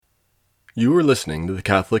You are listening to the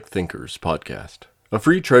Catholic Thinkers Podcast, a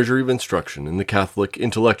free treasury of instruction in the Catholic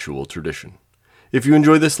intellectual tradition. If you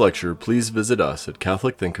enjoy this lecture, please visit us at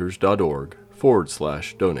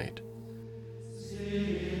catholicthinkers.org/donate.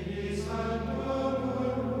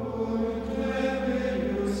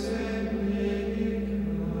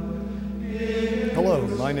 Hello,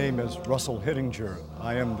 my name is Russell Hittinger.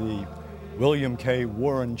 I am the William K.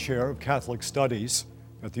 Warren Chair of Catholic Studies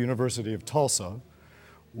at the University of Tulsa,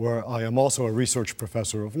 where I am also a research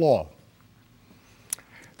professor of law.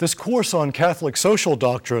 This course on Catholic social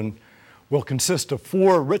doctrine will consist of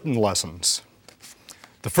 4 written lessons.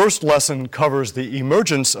 The first lesson covers the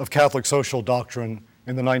emergence of Catholic social doctrine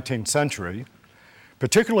in the 19th century,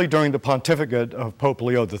 particularly during the pontificate of Pope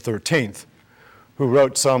Leo XIII, who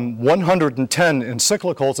wrote some 110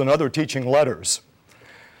 encyclicals and other teaching letters.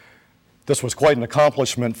 This was quite an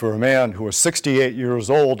accomplishment for a man who was 68 years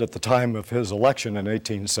old at the time of his election in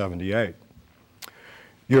 1878.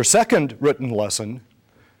 Your second written lesson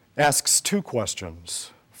asks 2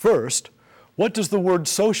 questions. First, what does the word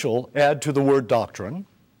social add to the word doctrine?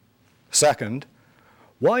 Second,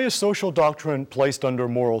 why is social doctrine placed under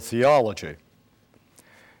moral theology?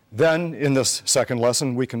 Then, in this second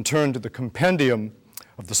lesson, we can turn to the compendium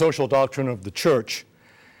of the social doctrine of the Church,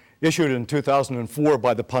 issued in 2004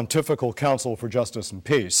 by the Pontifical Council for Justice and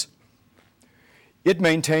Peace. It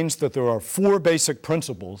maintains that there are 4 basic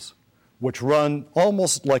principles which run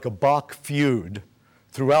almost like a Bach feud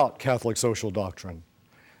throughout Catholic social doctrine: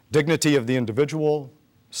 dignity of the individual,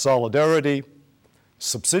 solidarity,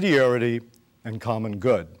 subsidiarity, and common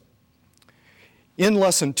good. In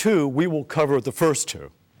Lesson 2, we will cover the first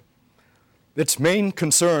 2. Its main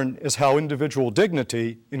concern is how individual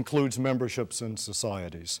dignity includes memberships in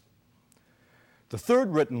societies. The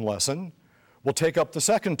third written lesson will take up the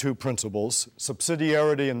second 2 principles,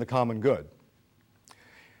 subsidiarity and the common good.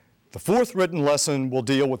 The fourth written lesson will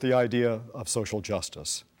deal with the idea of social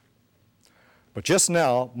justice. But just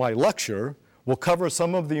now, my lecture will cover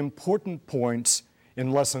some of the important points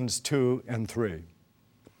in lessons 2 and 3.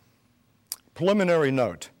 Preliminary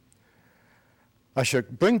note: I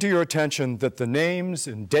should bring to your attention that the names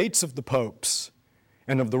and dates of the popes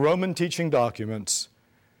and of the Roman teaching documents,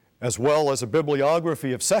 as well as a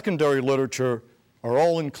bibliography of secondary literature, are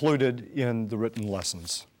all included in the written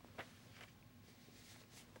lessons.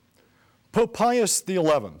 Pope Pius XI, who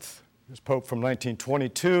was pope from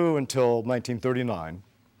 1922 until 1939,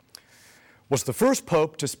 was the first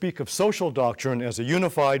pope to speak of social doctrine as a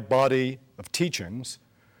unified body of teachings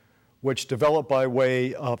which developed by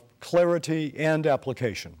way of clarity and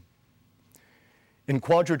application. In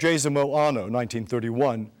Quadragesimo Anno,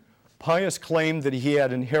 1931, Pius claimed that he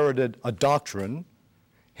had inherited a doctrine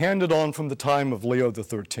handed on from the time of Leo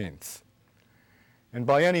XIII. And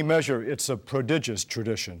by any measure, it's a prodigious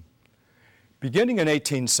tradition. Beginning in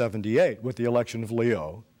 1878 with the election of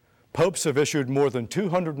Leo, popes have issued more than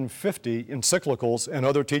 250 encyclicals and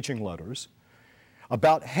other teaching letters.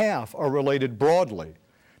 About half are related broadly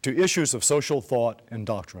to issues of social thought and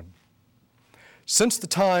doctrine. Since the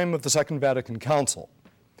time of the Second Vatican Council,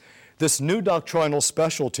 this new doctrinal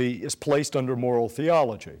specialty is placed under moral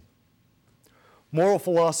theology. Moral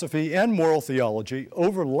philosophy and moral theology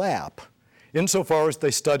overlap insofar as they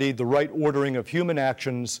study the right ordering of human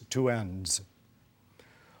actions to ends.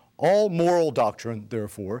 All moral doctrine,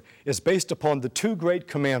 therefore, is based upon the 2 great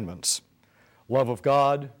commandments: love of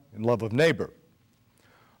God and love of neighbor.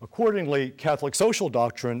 Accordingly, Catholic social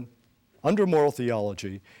doctrine, under moral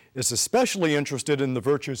theology, is especially interested in the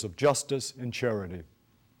virtues of justice and charity.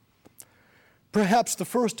 Perhaps the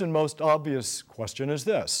first and most obvious question is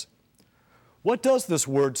this: what does this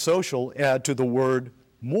word social add to the word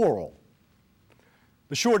moral?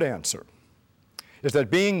 The short answer is that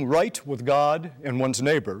being right with God and one's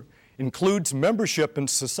neighbor includes membership in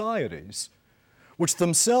societies which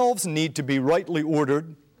themselves need to be rightly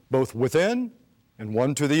ordered both within and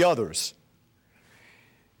one to the others.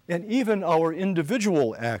 And even our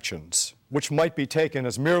individual actions, which might be taken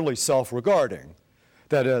as merely self-regarding,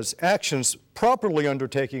 that is, actions properly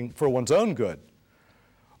undertaken for one's own good,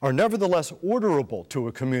 are nevertheless orderable to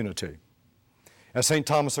a community. As St.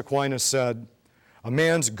 Thomas Aquinas said, a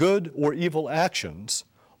man's good or evil actions,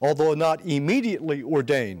 although not immediately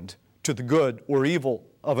ordained to the good or evil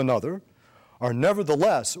of another, are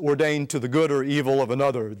nevertheless ordained to the good or evil of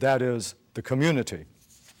another, that is, the community,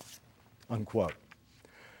 unquote.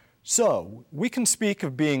 So, we can speak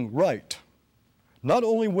of being right, not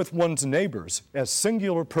only with one's neighbors as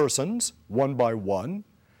singular persons, one by one,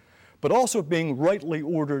 but also being rightly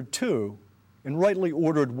ordered to and rightly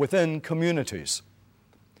ordered within communities.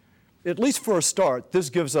 At least for a start, this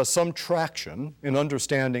gives us some traction in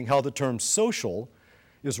understanding how the term social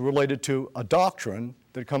is related to a doctrine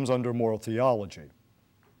that comes under moral theology.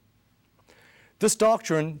 This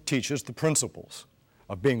doctrine teaches the principles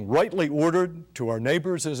of being rightly ordered to our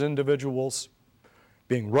neighbors as individuals,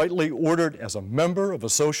 being rightly ordered as a member of a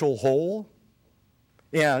social whole,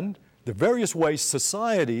 and the various ways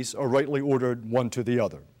societies are rightly ordered one to the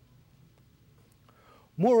other.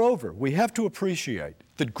 Moreover, we have to appreciate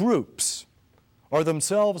that groups are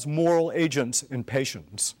themselves moral agents in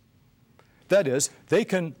patience. That is, they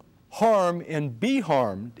can harm and be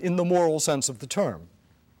harmed in the moral sense of the term.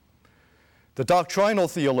 The doctrinal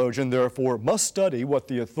theologian, therefore, must study what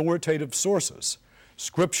the authoritative sources,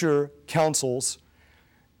 Scripture, councils,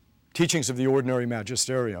 teachings of the ordinary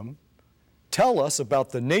magisterium, tell us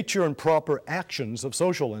about the nature and proper actions of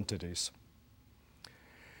social entities.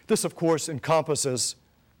 This, of course, encompasses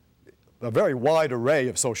a very wide array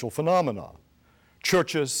of social phenomena: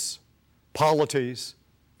 churches, polities,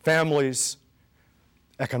 families,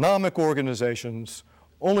 economic organizations,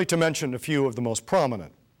 only to mention a few of the most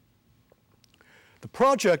prominent. The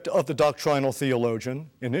project of the doctrinal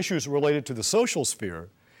theologian in issues related to the social sphere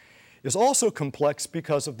is also complex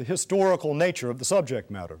because of the historical nature of the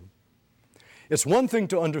subject matter. It's one thing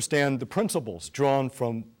to understand the principles drawn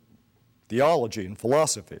from theology and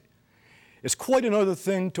philosophy. It's quite another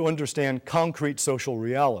thing to understand concrete social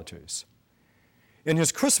realities. In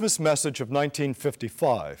his Christmas message of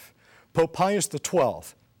 1955, Pope Pius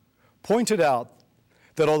XII pointed out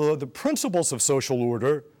that although the principles of social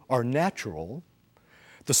order are natural,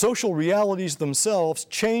 the social realities themselves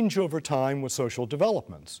change over time with social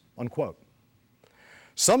developments, unquote.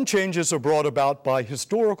 Some changes are brought about by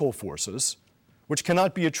historical forces, which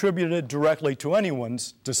cannot be attributed directly to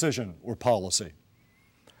anyone's decision or policy.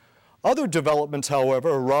 Other developments, however,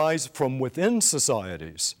 arise from within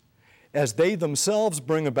societies as they themselves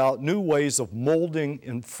bring about new ways of molding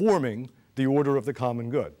and forming the order of the common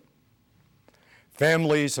good.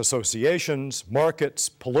 Families, associations, markets,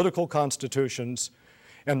 political constitutions,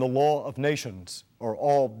 and the law of nations are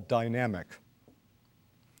all dynamic.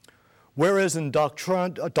 Whereas in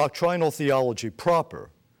doctrinal theology proper,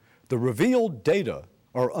 the revealed data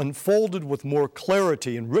are unfolded with more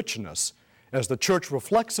clarity and richness as the Church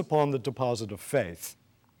reflects upon the deposit of faith.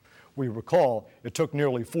 We recall it took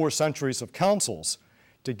nearly 4 centuries of councils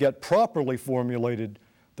to get properly formulated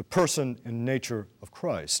the person and nature of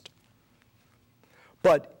Christ.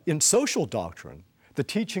 But in social doctrine, the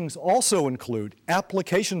teachings also include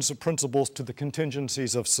applications of principles to the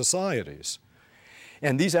contingencies of societies.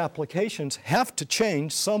 And these applications have to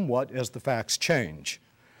change somewhat as the facts change.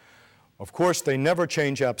 Of course, they never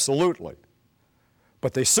change absolutely,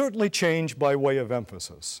 but they certainly change by way of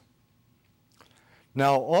emphasis.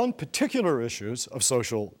 Now, on particular issues of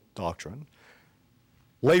social doctrine,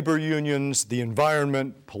 labor unions, the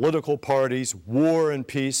environment, political parties, war and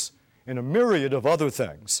peace, and a myriad of other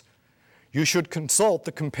things, you should consult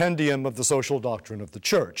the Compendium of the Social Doctrine of the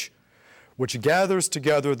Church, which gathers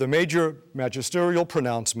together the major magisterial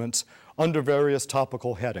pronouncements under various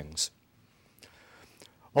topical headings.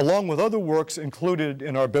 Along with other works included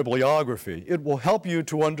in our bibliography, it will help you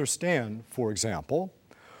to understand, for example,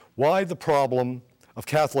 why the problem of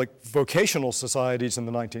Catholic vocational societies in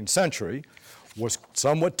the 19th century was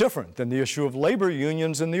somewhat different than the issue of labor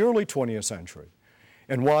unions in the early 20th century,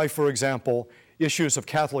 and why, for example, issues of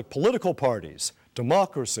Catholic political parties,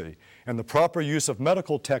 democracy, and the proper use of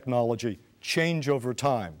medical technology change over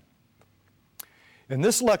time. In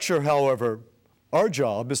this lecture, however, our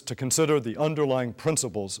job is to consider the underlying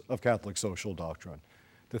principles of Catholic social doctrine,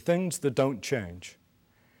 the things that don't change.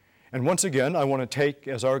 And once again, I want to take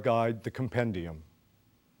as our guide the Compendium,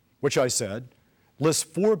 which I said lists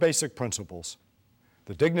 4 basic principles: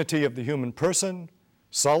 the dignity of the human person,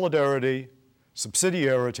 solidarity,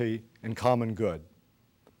 subsidiarity, and common good.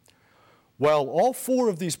 While all 4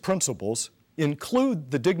 of these principles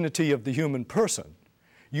include the dignity of the human person,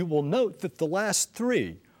 you will note that the last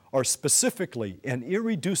 3 are specifically and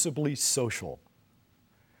irreducibly social.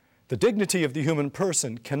 The dignity of the human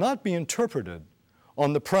person cannot be interpreted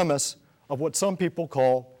on the premise of what some people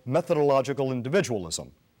call methodological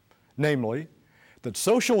individualism, namely, that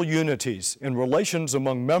social unities and relations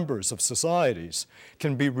among members of societies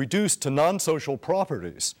can be reduced to non-social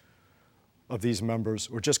properties of these members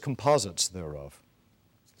or just composites thereof.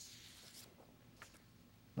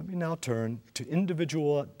 Let me now turn to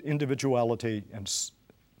individuality and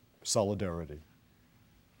solidarity.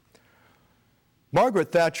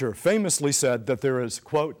 Margaret Thatcher famously said that there is,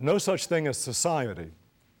 quote, no such thing as society.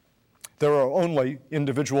 There are only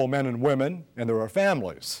individual men and women, and there are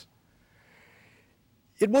families.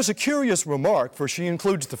 It was a curious remark, for she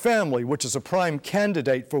includes the family, which is a prime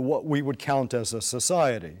candidate for what we would count as a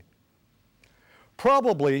society.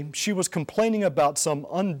 Probably she was complaining about some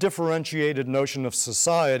undifferentiated notion of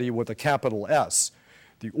society with a capital S,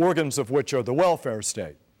 the organs of which are the welfare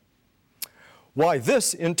state. Why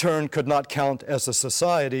this, in turn, could not count as a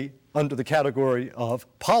society under the category of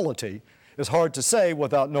polity is hard to say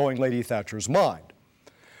without knowing Lady Thatcher's mind.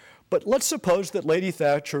 But let's suppose that Lady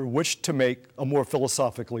Thatcher wished to make a more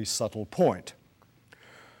philosophically subtle point.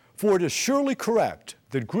 For it is surely correct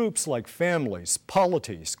that groups like families,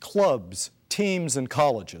 polities, clubs, teams, and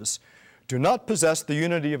colleges do not possess the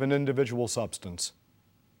unity of an individual substance.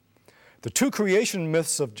 The two creation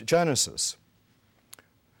myths of Genesis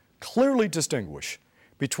clearly distinguish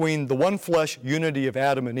between the one flesh unity of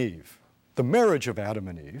Adam and Eve, the marriage of Adam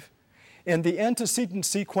and Eve, and the antecedent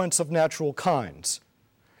sequence of natural kinds.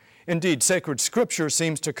 Indeed, sacred scripture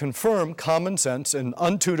seems to confirm common sense and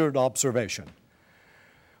untutored observation.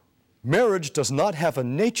 Marriage does not have a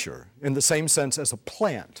nature in the same sense as a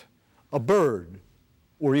plant, a bird,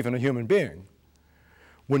 or even a human being.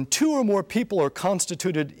 When two or more people are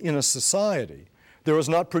constituted in a society, there is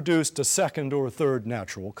not produced a second or third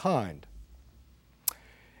natural kind.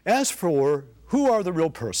 As for who are the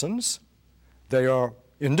real persons, they are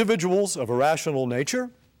individuals of a rational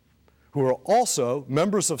nature who are also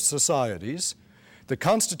members of societies that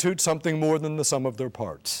constitute something more than the sum of their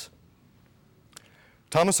parts.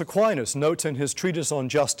 Thomas Aquinas notes in his treatise on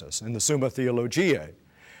justice, in the Summa Theologiae,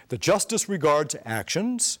 that justice regards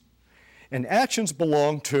actions, and actions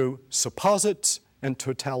belong to supposits and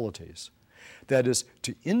totalities. That is,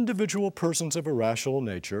 to individual persons of a rational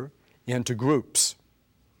nature and to groups.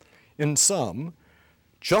 In sum,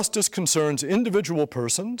 justice concerns individual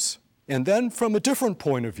persons, and then from a different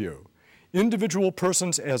point of view, individual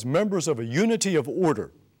persons as members of a unity of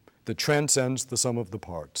order that transcends the sum of the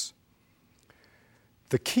parts.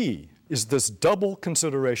 The key is this double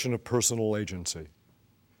consideration of personal agency.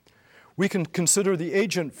 We can consider the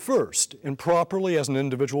agent first and properly as an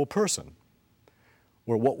individual person,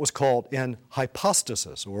 or what was called an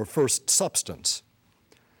hypostasis, or first substance.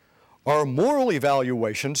 Our moral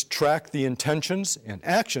evaluations track the intentions and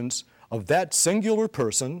actions of that singular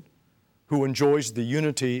person who enjoys the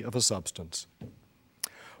unity of a substance.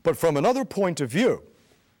 But from another point of view,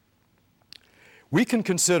 we can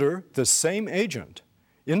consider the same agent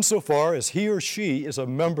insofar as he or she is a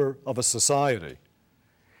member of a society.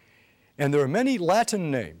 And there are many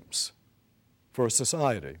Latin names for a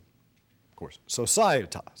society. Of course,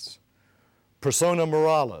 societas, persona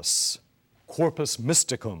moralis, corpus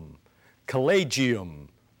mysticum, collegium,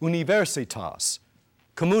 universitas,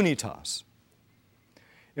 communitas.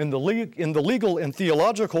 In the legal and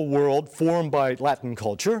theological world formed by Latin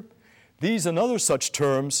culture, these and other such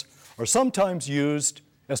terms are sometimes used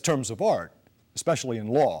as terms of art, especially in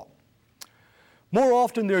law. More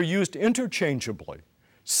often they're used interchangeably,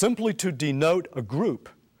 simply to denote a group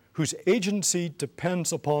whose agency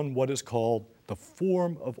depends upon what is called the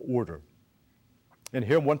form of order. And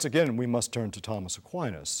here, once again, we must turn to Thomas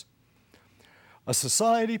Aquinas. A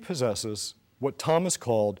society possesses what Thomas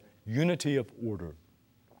called unity of order.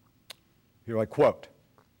 Here I quote,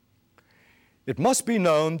 "It must be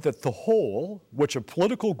known that the whole which a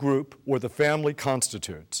political group or the family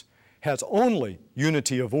constitutes has only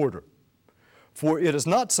unity of order, for it is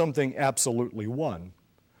not something absolutely one.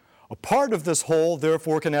 A part of this whole,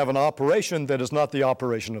 therefore, can have an operation that is not the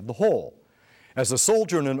operation of the whole, as a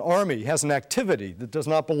soldier in an army has an activity that does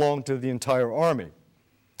not belong to the entire army.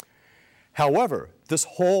 However, this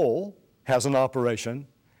whole has an operation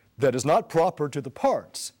that is not proper to the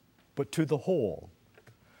parts, but to the whole."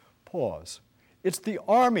 Pause. It's the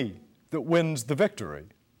army that wins the victory,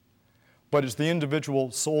 but it's the individual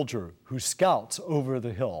soldier who scouts over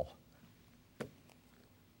the hill.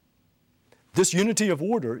 This unity of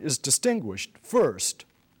order is distinguished, first,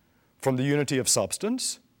 from the unity of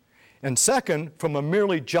substance, and second, from a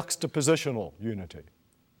merely juxtapositional unity.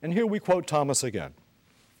 And here we quote Thomas again.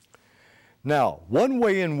 "Now, one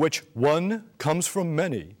way in which one comes from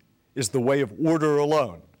many is the way of order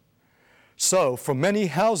alone. So, from many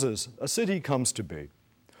houses a city comes to be,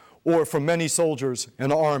 or from many soldiers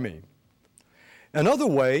an army. Another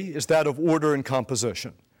way is that of order and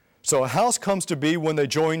composition. So a house comes to be when they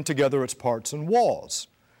join together its parts and walls.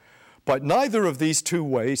 But neither of these two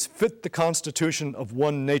ways fit the constitution of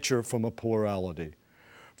one nature from a plurality.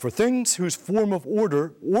 For things whose form of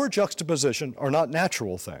order or juxtaposition are not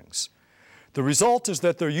natural things, the result is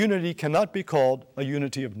that their unity cannot be called a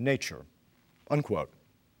unity of nature." Unquote.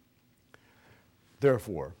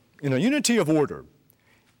 Therefore, in a unity of order,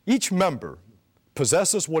 each member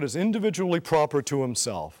possesses what is individually proper to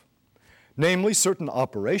himself, namely certain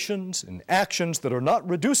operations and actions that are not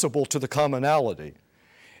reducible to the commonality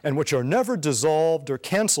and which are never dissolved or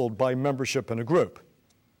canceled by membership in a group.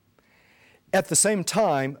 At the same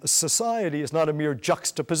time, a society is not a mere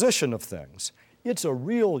juxtaposition of things. It's a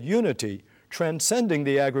real unity transcending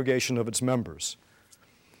the aggregation of its members.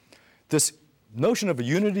 This notion of a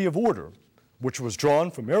unity of order, which was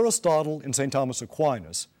drawn from Aristotle and St. Thomas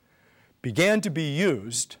Aquinas, began to be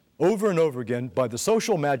used over and over again by the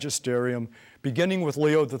social magisterium, beginning with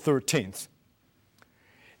Leo XIII.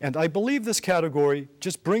 And I believe this category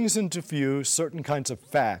just brings into view certain kinds of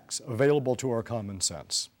facts available to our common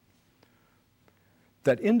sense.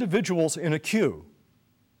 That individuals in a queue,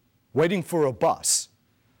 waiting for a bus,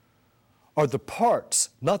 are the parts,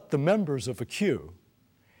 not the members of a queue,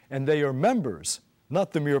 and they are members,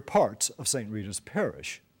 not the mere parts of St. Rita's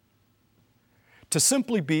Parish. To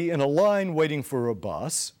simply be in a line waiting for a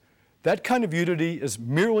bus, that kind of unity is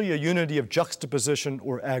merely a unity of juxtaposition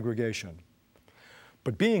or aggregation.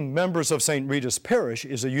 But being members of St. Rita's Parish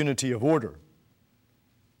is a unity of order.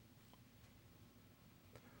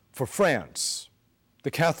 For France,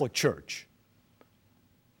 the Catholic Church,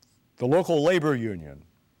 the local labor union,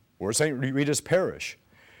 or St. Rita's Parish,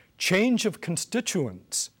 change of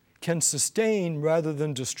constituents can sustain rather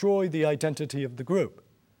than destroy the identity of the group.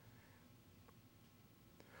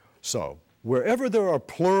 So, wherever there are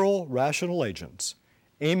plural rational agents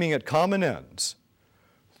aiming at common ends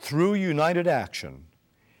through united action,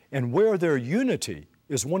 and where their unity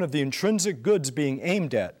is one of the intrinsic goods being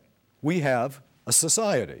aimed at, we have a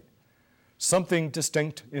society, something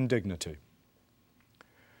distinct in dignity.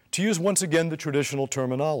 To use once again the traditional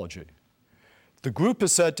terminology, the group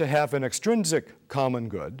is said to have an extrinsic common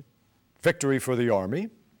good, victory for the army,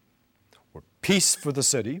 or peace for the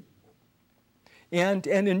city, and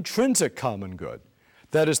an intrinsic common good,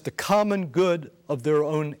 that is the common good of their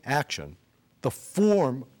own action, the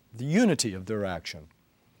form, the unity of their action.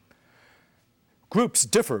 Groups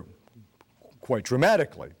differ quite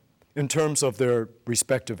dramatically in terms of their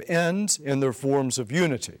respective ends and their forms of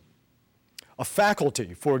unity. A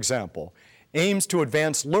faculty, for example, aims to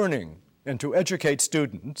advance learning and to educate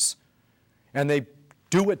students, and they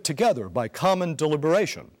do it together by common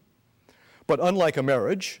deliberation. But unlike a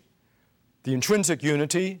marriage, the intrinsic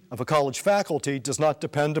unity of a college faculty does not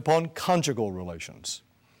depend upon conjugal relations.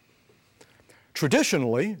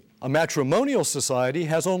 Traditionally, a matrimonial society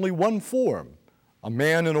has only one form, a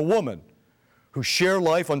man and a woman, who share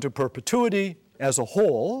life unto perpetuity as a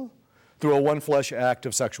whole through a one-flesh act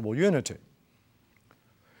of sexual unity.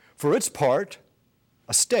 For its part,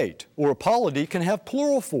 a state or a polity can have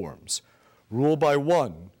plural forms, rule by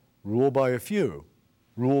one, rule by a few,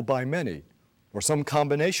 rule by many, or some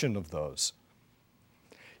combination of those.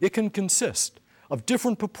 It can consist of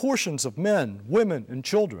different proportions of men, women, and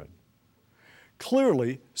children.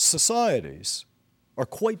 Clearly, societies are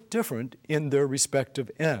quite different in their respective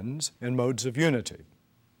ends and modes of unity.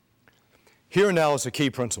 Here now is a key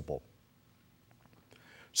principle.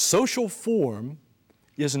 Social form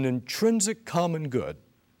is an intrinsic common good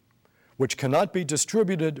which cannot be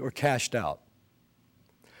distributed or cashed out.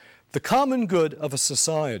 The common good of a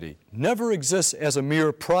society never exists as a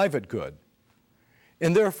mere private good,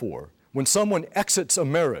 and therefore, when someone exits a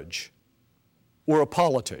marriage or a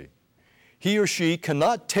polity, he or she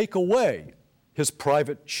cannot take away his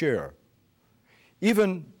private share.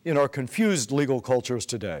 Even in our confused legal cultures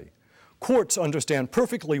today, courts understand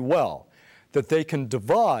perfectly well that they can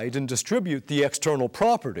divide and distribute the external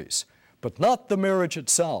properties, but not the marriage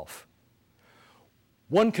itself.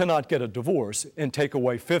 One cannot get a divorce and take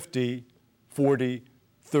away 50, 40,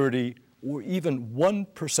 30, or even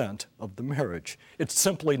 1% of the marriage. It's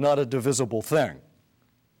simply not a divisible thing.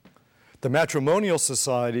 The matrimonial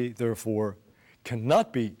society, therefore,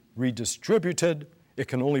 cannot be redistributed. It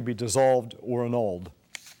can only be dissolved or annulled.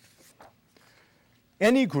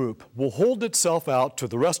 Any group will hold itself out to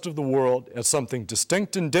the rest of the world as something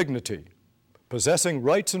distinct in dignity, possessing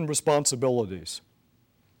rights and responsibilities.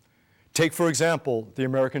 Take, for example, the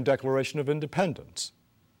American Declaration of Independence.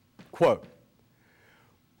 Quote,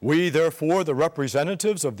 "We, therefore, the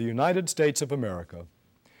representatives of the United States of America,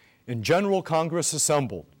 in General Congress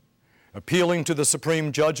assembled, appealing to the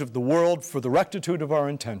Supreme Judge of the world for the rectitude of our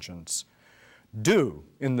intentions, do,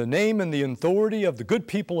 in the name and the authority of the good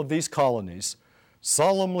people of these colonies,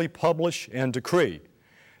 solemnly publish and decree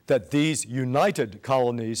that these united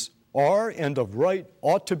colonies are and of right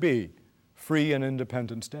ought to be free and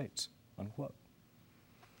independent states." Unquote.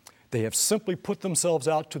 They have simply put themselves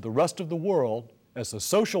out to the rest of the world as a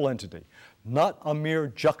social entity, not a mere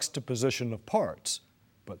juxtaposition of parts,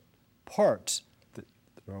 but parts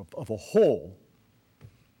of a whole,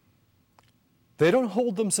 they don't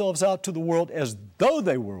hold themselves out to the world as though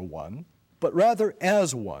they were one, but rather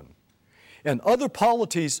as one. And other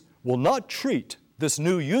polities will not treat this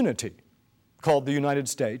new unity, called the United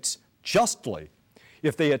States, justly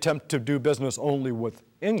if they attempt to do business only with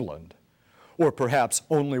England, or perhaps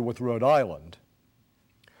only with Rhode Island.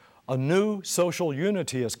 A new social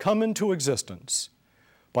unity has come into existence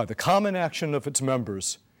by the common action of its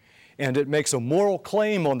members, and it makes a moral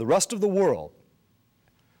claim on the rest of the world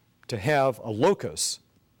to have a locus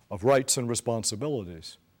of rights and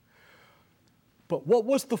responsibilities. But what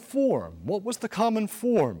was the form? What was the common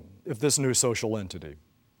form of this new social entity?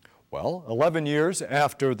 Well, 11 years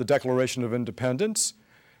after the Declaration of Independence,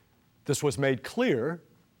 this was made clear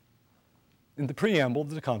in the preamble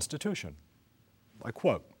of the Constitution. I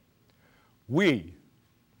quote, "We,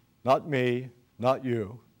 not me, not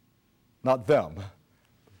you, not them,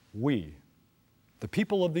 we, the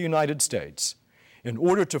people of the United States, in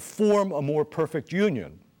order to form a more perfect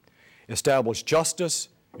union, establish justice,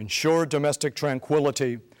 ensure domestic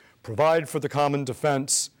tranquility, provide for the common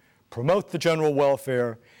defense, promote the general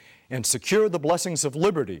welfare, and secure the blessings of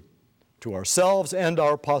liberty to ourselves and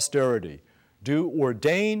our posterity, do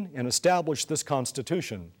ordain and establish this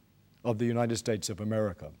Constitution of the United States of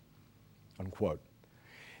America," unquote.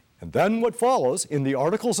 And then what follows, in the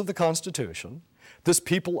Articles of the Constitution, this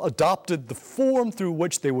people adopted the form through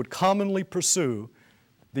which they would commonly pursue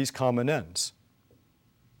these common ends.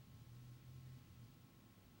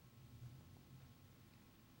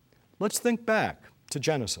 Let's think back to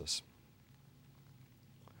Genesis.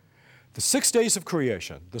 The 6 days of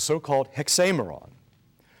creation, the so-called hexameron,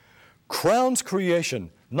 crowns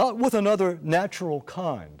creation not with another natural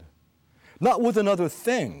kind, not with another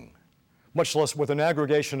thing, much less with an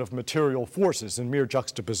aggregation of material forces in mere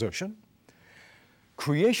juxtaposition.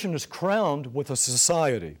 Creation is crowned with a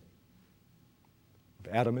society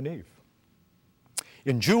of Adam and Eve.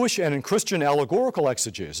 In Jewish and in Christian allegorical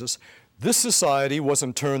exegesis, this society was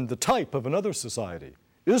in turn the type of another society,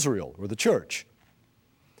 Israel, or the church.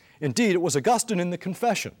 Indeed, it was Augustine in the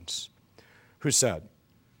Confessions who said,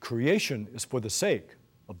 creation is for the sake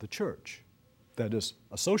of the church, that is,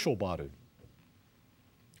 a social body.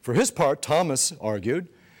 For his part, Thomas argued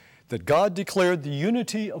that God declared the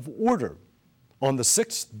unity of order on the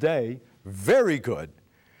sixth day very good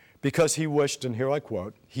because he wished, and here I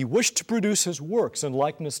quote, he wished to produce his works in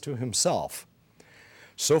likeness to himself,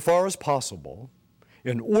 so far as possible,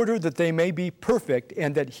 in order that they may be perfect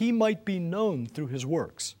and that he might be known through his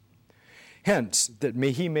works. Hence, that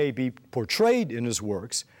he may be portrayed in his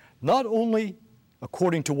works, not only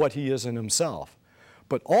according to what he is in himself,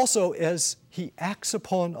 but also as he acts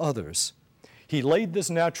upon others. He laid this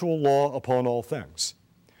natural law upon all things,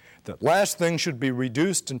 that last things should be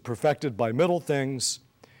reduced and perfected by middle things,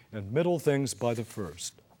 and middle things by the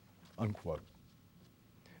first, unquote.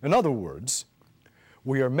 In other words,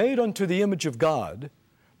 we are made unto the image of God,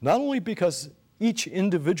 not only because each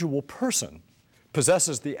individual person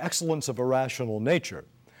possesses the excellence of a rational nature,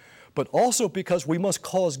 but also because we must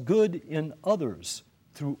cause good in others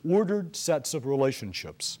through ordered sets of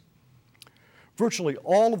relationships. Virtually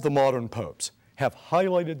all of the modern popes have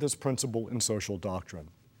highlighted this principle in social doctrine.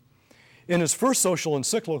 In his first social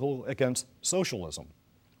encyclical against socialism,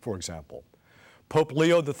 for example, Pope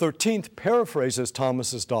Leo XIII paraphrases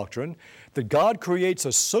Thomas's doctrine that God creates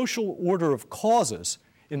a social order of causes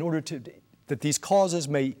in order that these causes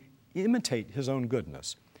may imitate his own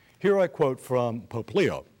goodness. Here I quote from Pope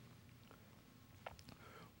Leo.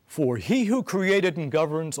 "For he who created and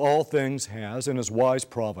governs all things has, in his wise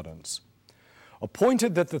providence,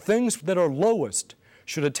 appointed that the things that are lowest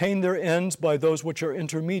should attain their ends by those which are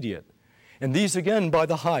intermediate, and these again by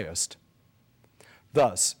the highest.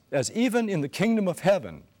 Thus, as even in the kingdom of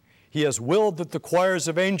heaven, he has willed that the choirs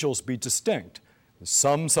of angels be distinct,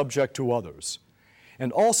 some subject to others,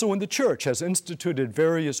 and also in the church has instituted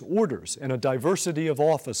various orders and a diversity of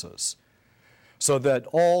offices, so that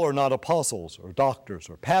all are not apostles or doctors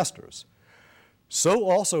or pastors. So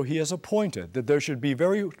also he has appointed that there should be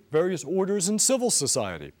various orders in civil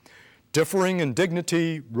society, differing in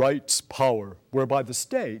dignity, rights, power, whereby the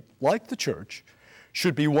state, like the church,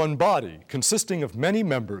 should be one body, consisting of many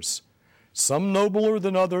members, some nobler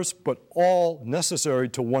than others, but all necessary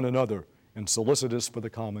to one another and solicitous for the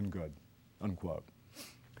common good," unquote.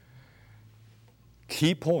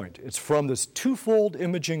 Key point, it's from this twofold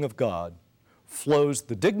imaging of God flows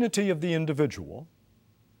the dignity of the individual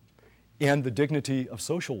and the dignity of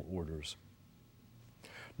social orders.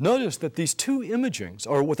 Notice that these two imagings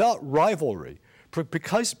are without rivalry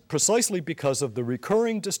precisely because of the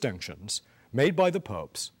recurring distinctions made by the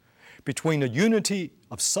popes between a unity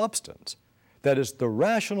of substance, that is, the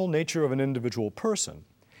rational nature of an individual person,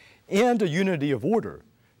 and a unity of order,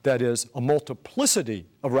 that is, a multiplicity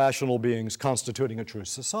of rational beings constituting a true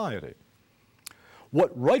society.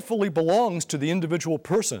 What rightfully belongs to the individual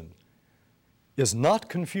person is not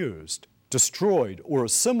confused, destroyed, or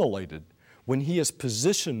assimilated when he is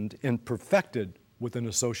positioned and perfected within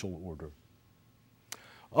a social order.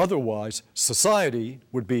 Otherwise, society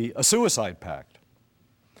would be a suicide pact.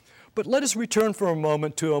 But let us return for a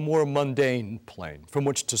moment to a more mundane plane from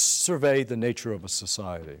which to survey the nature of a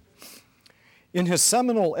society. In his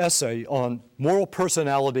seminal essay on moral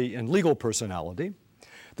personality and legal personality,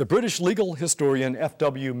 the British legal historian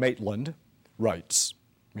F.W. Maitland writes,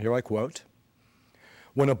 here I quote,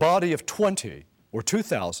 "When a body of 20 or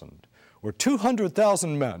 2,000 or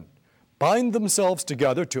 200,000 men bind themselves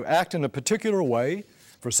together to act in a particular way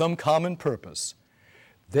for some common purpose,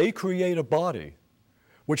 they create a body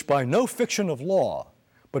which by no fiction of law,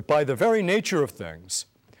 but by the very nature of things,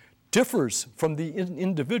 differs from the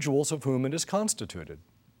individuals of whom it is constituted.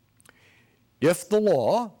 If the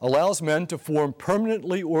law allows men to form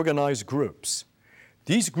permanently organized groups,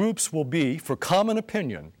 these groups will be, for common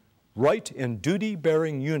opinion, right and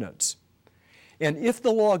duty-bearing units. And if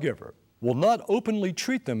the lawgiver will not openly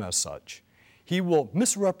treat them as such, he will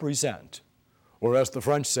misrepresent, or as the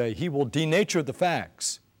French say, he will denature the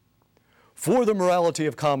facts. For the morality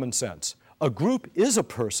of common sense, a group is a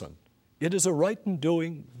person. It is a right and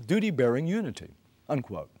duty-bearing unity,"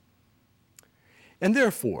 unquote. And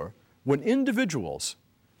therefore, when individuals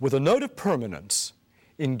with a note of permanence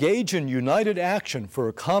engage in united action for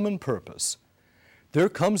a common purpose, there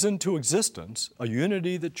comes into existence a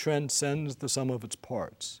unity that transcends the sum of its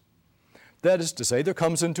parts. That is to say, there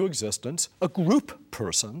comes into existence a group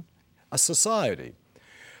person, a society,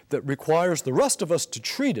 that requires the rest of us to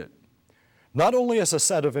treat it not only as a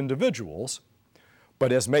set of individuals,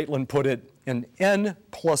 but as Maitland put it, an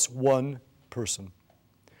N+1 person.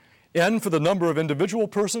 N for the number of individual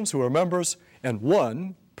persons who are members, and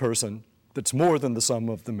one person that's more than the sum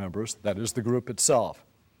of the members, that is the group itself.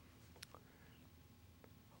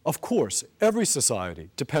 Of course, every society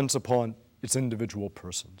depends upon its individual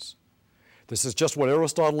persons. This is just what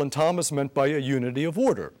Aristotle and Thomas meant by a unity of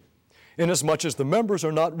order, inasmuch as the members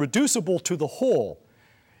are not reducible to the whole,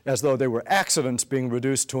 as though they were accidents being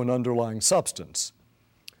reduced to an underlying substance.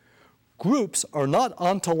 Groups are not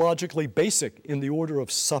ontologically basic in the order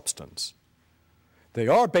of substance. They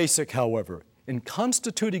are basic, however, in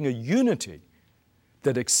constituting a unity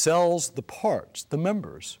that excels the parts, the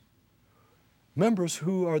members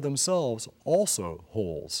who are themselves also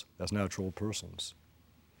wholes as natural persons.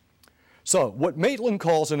 So what Maitland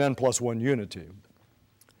calls an N+1 unity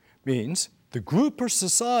means the group or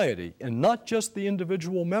society, and not just the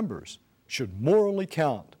individual members, should morally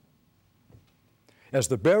count. As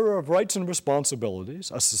the bearer of rights and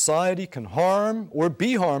responsibilities, a society can harm or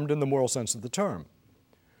be harmed in the moral sense of the term.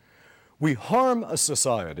 We harm a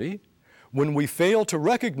society when we fail to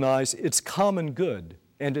recognize its common good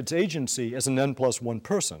and its agency as an N+1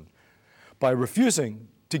 person by refusing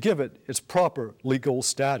to give it its proper legal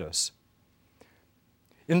status.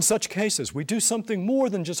 In such cases, we do something more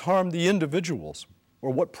than just harm the individuals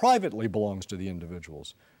or what privately belongs to the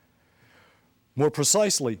individuals. More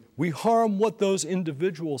precisely, we harm what those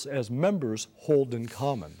individuals as members hold in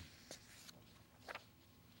common.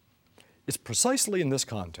 It's precisely in this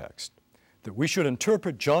context that we should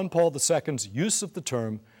interpret John Paul II's use of the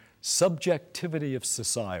term subjectivity of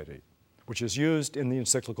society, which is used in the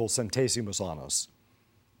encyclical Centesimus Annus.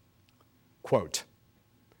 Quote,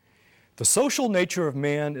 "The social nature of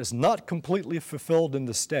man is not completely fulfilled in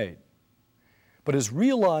the state, but is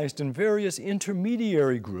realized in various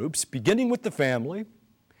intermediary groups, beginning with the family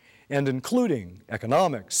and including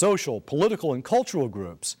economic, social, political, and cultural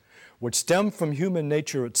groups, which stem from human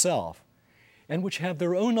nature itself and which have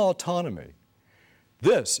their own autonomy.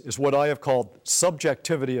 This is what I have called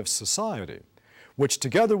subjectivity of society, which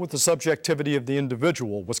together with the subjectivity of the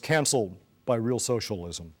individual was canceled by real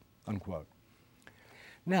socialism," unquote.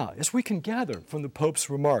 Now, as we can gather from the Pope's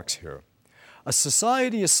remarks here, a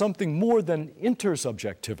society is something more than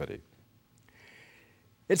intersubjectivity.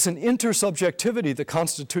 It's an intersubjectivity that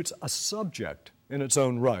constitutes a subject in its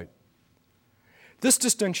own right. This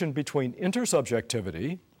distinction between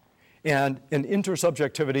intersubjectivity and an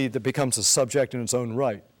intersubjectivity that becomes a subject in its own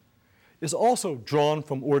right is also drawn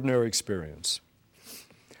from ordinary experience.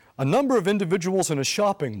 A number of individuals in a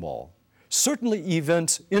shopping mall certainly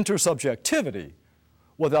evince intersubjectivity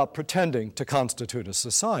without pretending to constitute a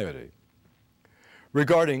society.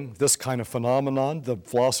 Regarding this kind of phenomenon, the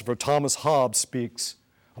philosopher Thomas Hobbes speaks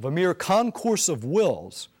of a mere concourse of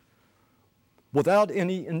wills, without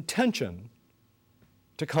any intention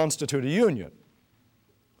to constitute a union.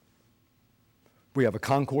 We have a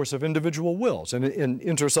concourse of individual wills, and in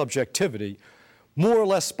intersubjectivity, more or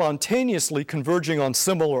less spontaneously converging on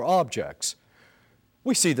similar objects.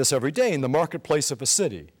 We see this every day in the marketplace of a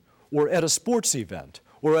city, or at a sports event,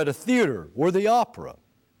 or at a theater, or the opera.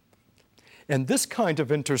 And this kind of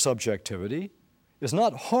intersubjectivity is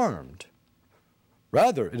not harmed.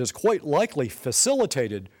 Rather, it is quite likely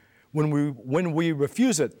facilitated when we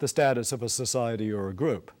refuse it the status of a society or a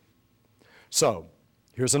group. So,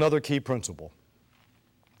 here's another key principle.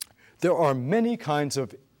 There are many kinds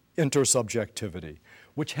of intersubjectivity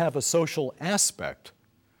which have a social aspect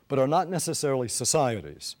but are not necessarily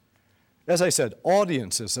societies. As I said,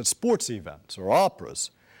 audiences at sports events or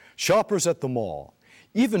operas, shoppers at the mall,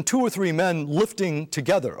 even 2 or 3 men lifting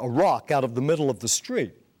together a rock out of the middle of the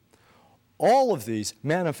street. All of these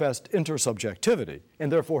manifest intersubjectivity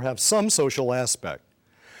and therefore have some social aspect.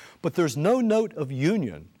 But there's no note of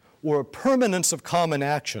union or a permanence of common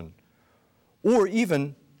action or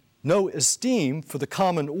even no esteem for the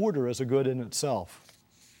common order as a good in itself.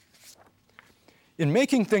 In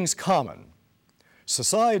making things common,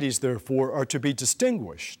 societies, therefore, are to be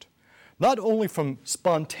distinguished not only from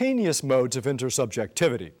spontaneous modes of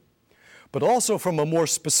intersubjectivity, but also from a more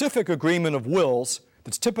specific agreement of wills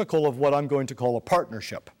that's typical of what I'm going to call a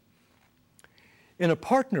partnership. In a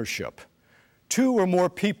partnership, 2 or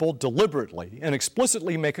more people deliberately and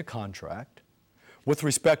explicitly make a contract with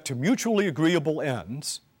respect to mutually agreeable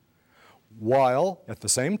ends, while at the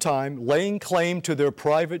same time laying claim to their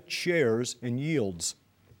private shares and yields.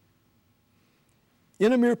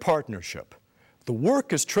 In a mere partnership, the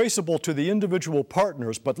work is traceable to the individual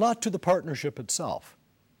partners, but not to the partnership itself.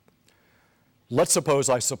 Let's suppose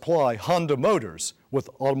I supply Honda Motors with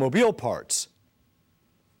automobile parts.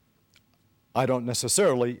 I don't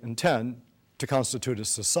necessarily intend to constitute a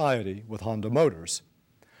society with Honda Motors.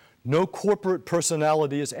 No corporate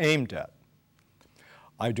personality is aimed at.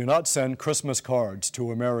 I do not send Christmas cards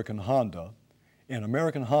to American Honda, and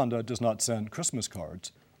American Honda does not send Christmas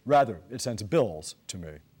cards. Rather, it sends bills to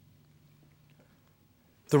me.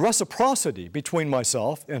 The reciprocity between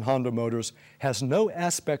myself and Honda Motors has no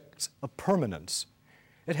aspects of permanence.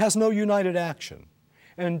 It has no united action.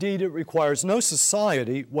 And indeed, it requires no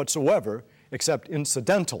society whatsoever except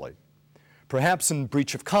incidentally, perhaps in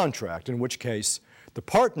breach of contract, in which case the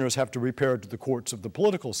partners have to repair to the courts of the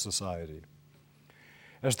political society.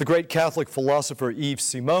 As the great Catholic philosopher Yves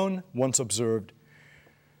Simon once observed,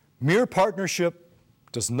 mere partnership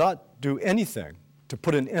does not do anything to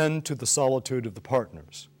put an end to the solitude of the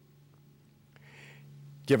partners.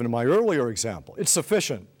 Given my earlier example, it's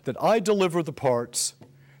sufficient that I deliver the parts,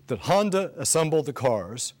 that Honda assemble the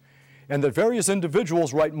cars, and that various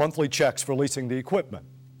individuals write monthly checks for leasing the equipment.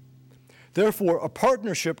 Therefore, a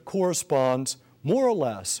partnership corresponds more or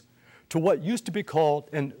less to what used to be called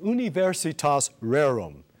an universitas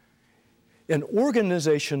rerum, an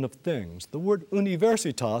organization of things. The word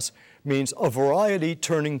universitas means a variety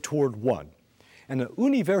turning toward one. And an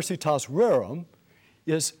universitas rerum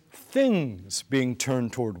is things being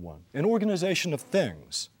turned toward one, an organization of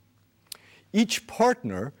things. Each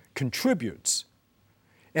partner contributes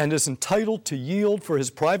and is entitled to yield for his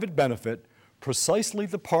private benefit precisely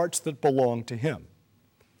the parts that belong to him.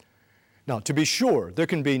 Now, to be sure, there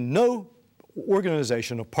can be no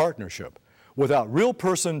organization of partnership without real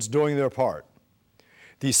persons doing their part.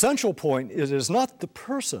 The essential point is it is not the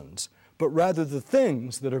persons, but rather the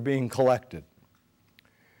things that are being collected.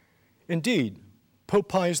 Indeed, Pope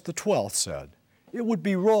Pius XII said, "It would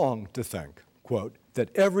be wrong to think," quote,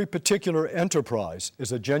 "that every particular enterprise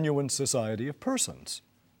is a genuine society of persons,"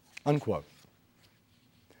 unquote.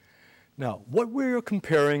 Now, what we're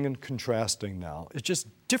comparing and contrasting now is just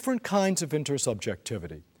different kinds of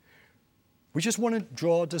intersubjectivity. We just want to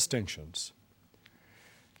draw distinctions.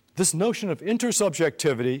 This notion of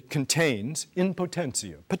intersubjectivity contains, in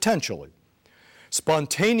potentia, potentially,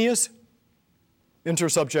 spontaneous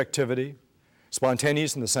intersubjectivity,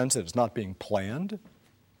 spontaneous in the sense that it's not being planned.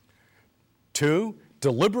 2,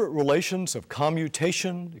 deliberate relations of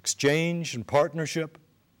commutation, exchange, and partnership.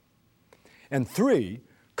 And 3,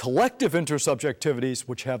 collective intersubjectivities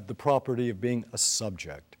which have the property of being a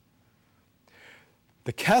subject.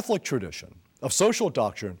 The Catholic tradition of social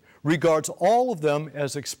doctrine regards all of them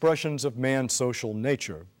as expressions of man's social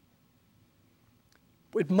nature.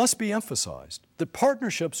 It must be emphasized that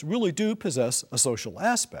partnerships really do possess a social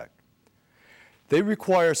aspect. They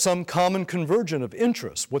require some common convergence of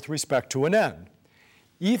interests with respect to an end,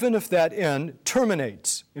 even if that end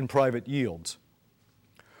terminates in private yields.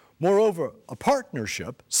 Moreover, a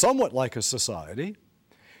partnership, somewhat like a society,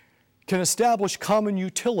 can establish common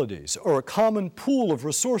utilities or a common pool of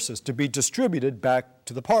resources to be distributed back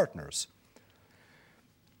to the partners.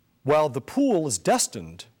 While the pool is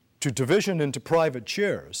destined to division into private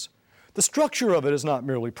shares, the structure of it is not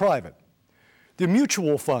merely private. The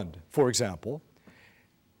mutual fund, for example,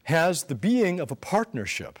 has the being of a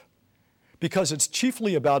partnership because it's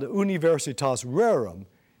chiefly about universitas rerum,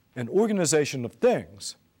 an organization of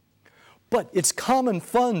things. But its common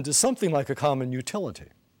fund is something like a common utility.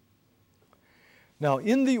 Now,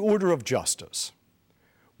 in the order of justice,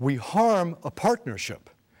 we harm a partnership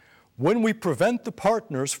when we prevent the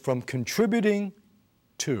partners from contributing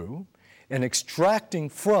to and extracting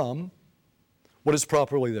from what is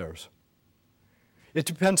properly theirs. It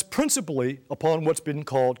depends principally upon what's been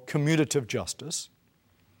called commutative justice.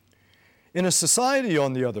 In a society,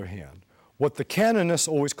 on the other hand, what the canonists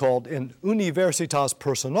always called an universitas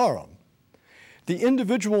personarum, the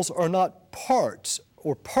individuals are not parts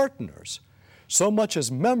or partners so much as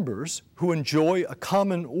members who enjoy a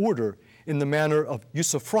common order in the manner of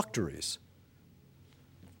usufructuaries.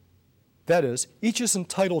 That is, each is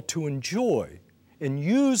entitled to enjoy and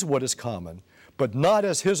use what is common, but not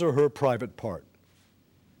as his or her private part.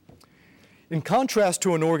 In contrast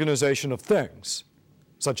to an organization of things,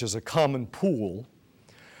 such as a common pool,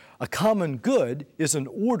 a common good is an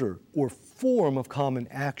order or form of common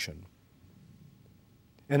action.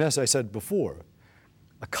 And as I said before,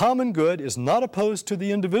 a common good is not opposed to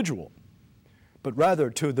the individual, but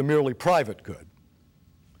rather to the merely private good.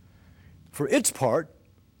 For its part,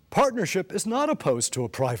 partnership is not opposed to a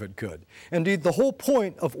private good. Indeed, the whole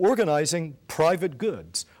point of organizing private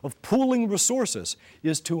goods, of pooling resources,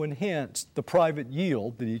 is to enhance the private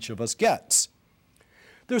yield that each of us gets.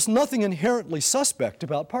 There's nothing inherently suspect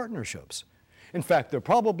about partnerships. In fact, they're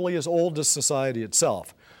probably as old as society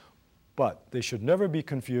itself, but they should never be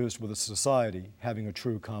confused with a society having a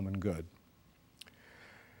true common good.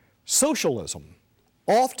 Socialism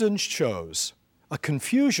often shows a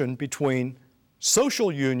confusion between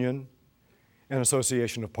social union and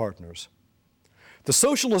association of partners. The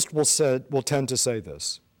socialist will tend to say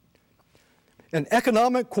this: an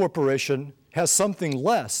economic corporation has something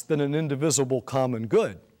less than an indivisible common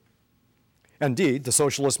good. Indeed, the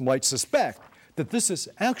socialist might suspect that this is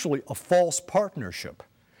actually a false partnership,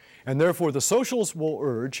 and therefore the socialist will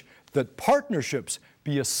urge that partnerships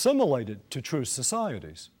be assimilated to true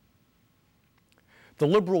societies. The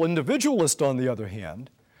liberal individualist, on the other hand,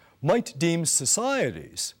 might deem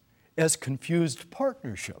societies as confused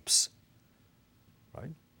partnerships.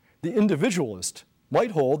 Right? The individualist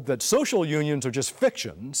might hold that social unions are just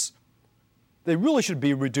fictions. They really should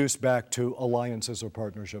be reduced back to alliances or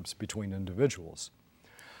partnerships between individuals.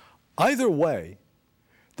 Either way,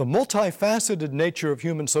 the multifaceted nature of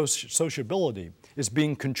human sociability is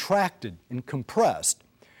being contracted and compressed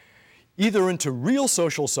either into real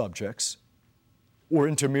social subjects or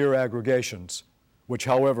into mere aggregations, which,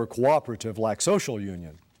 however cooperative, lack social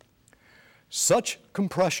union. Such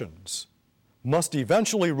compressions must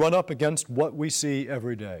eventually run up against what we see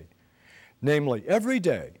every day. Namely, every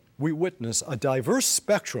day we witness a diverse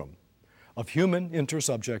spectrum of human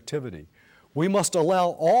intersubjectivity. We must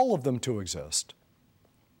allow all of them to exist.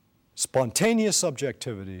 Spontaneous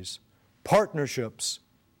subjectivities, partnerships,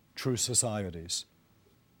 true societies.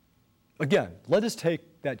 Again, let us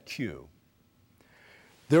take that queue.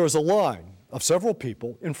 There is a line of several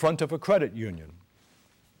people in front of a credit union.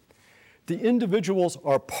 The individuals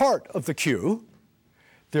are part of the queue,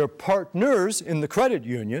 they're partners in the credit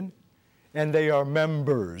union, and they are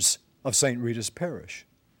members of St. Rita's Parish.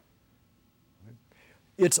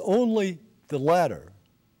 It's only the latter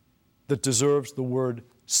that deserves the word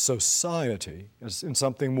society as in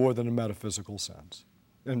something more than a metaphysical sense,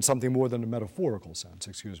 in something more than a metaphorical sense,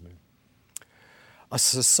 excuse me. A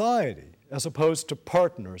society, as opposed to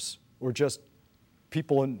partners or just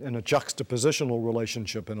people in a juxtapositional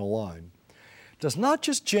relationship in a line, does not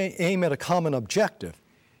just aim at a common objective,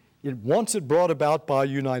 it wants it brought about by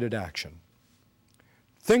united action.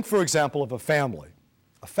 Think, for example, of a family,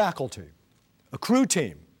 a faculty, a crew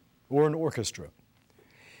team, or an orchestra.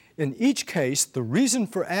 In each case, the reason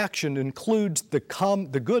for action includes the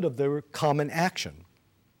good of their common action.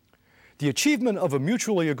 The achievement of a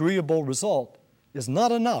mutually agreeable result is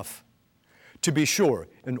not enough. To be sure,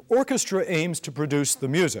 an orchestra aims to produce the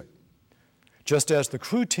music, just as the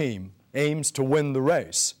crew team aims to win the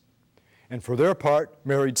race. And for their part,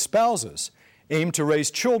 married spouses aim to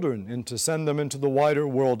raise children and to send them into the wider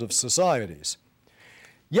world of societies.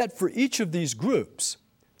 Yet for each of these groups,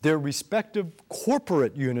 their respective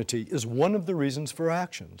corporate unity is one of the reasons for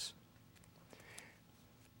actions.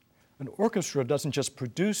 An orchestra doesn't just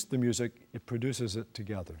produce the music, it produces it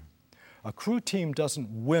together. A crew team doesn't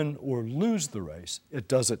win or lose the race, it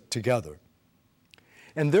does it together.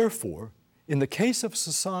 And therefore, in the case of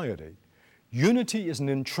society, unity is an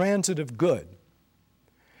intransitive good.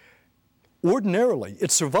 Ordinarily,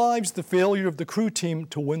 it survives the failure of the crew team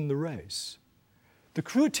to win the race. The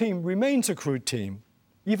crew team remains a crew team,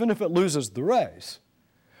 even if it loses the race,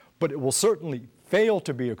 but it will certainly fail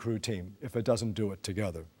to be a crew team if it doesn't do it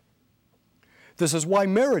together. This is why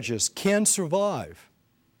marriages can survive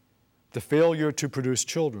the failure to produce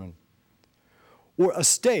children, or a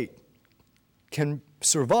state can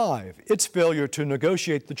survive its failure to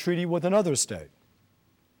negotiate the treaty with another state.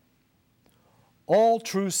 All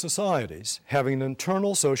true societies having an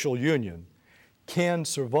internal social union can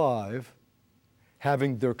survive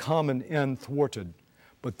having their common end thwarted,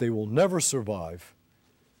 but they will never survive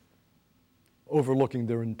overlooking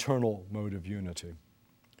their internal mode of unity.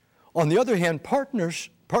 On the other hand,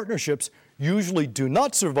 partnerships usually do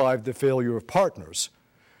not survive the failure of partners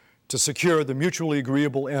to secure the mutually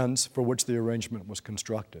agreeable ends for which the arrangement was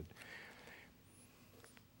constructed.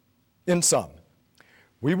 In sum,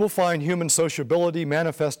 we will find human sociability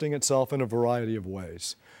manifesting itself in a variety of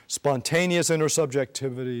ways: spontaneous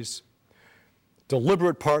intersubjectivities,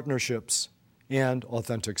 deliberate partnerships, and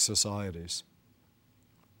authentic societies.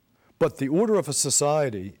 But the order of a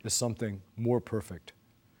society is something more perfect,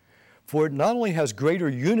 for it not only has greater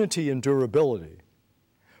unity and durability,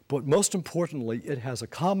 but most importantly, it has a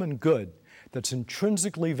common good that's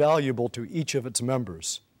intrinsically valuable to each of its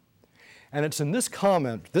members. And it's in this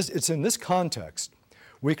context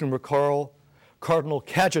we can recall Cardinal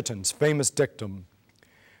Cajetan's famous dictum,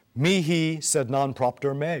 mihi sed non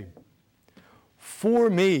propter me, for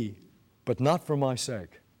me, but not for my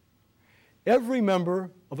sake. Every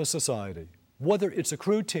member of a society, whether it's a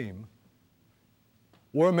crew team,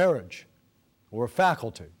 or a marriage, or a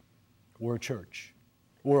faculty, or a church,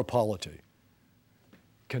 or a polity,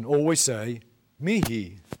 can always say,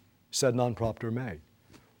 mihi sed non propter me,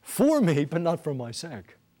 for me, but not for my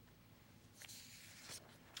sake.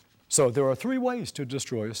 So there are three ways to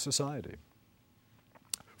destroy a society.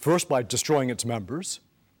 First, by destroying its members.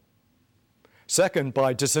 Second,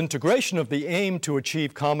 by disintegration of the aim to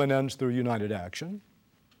achieve common ends through united action.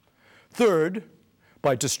 Third,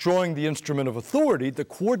 by destroying the instrument of authority that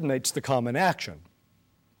coordinates the common action.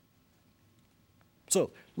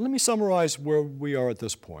 So let me summarize where we are at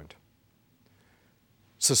this point.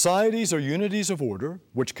 Societies are unities of order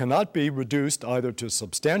which cannot be reduced either to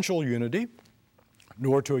substantial unity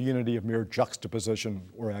nor to a unity of mere juxtaposition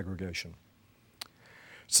or aggregation.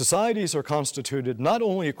 Societies are constituted not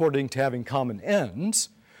only according to having common ends,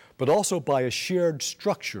 but also by a shared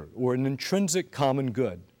structure or an intrinsic common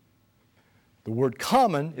good. The word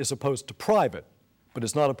common is opposed to private, but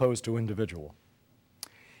it's not opposed to individual.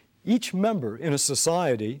 Each member in a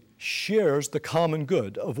society shares the common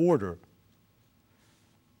good of order.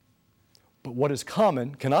 But what is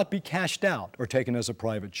common cannot be cashed out or taken as a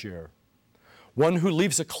private share. One who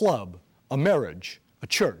leaves a club, a marriage, a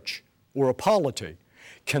church, or a polity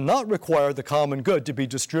cannot require the common good to be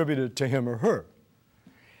distributed to him or her.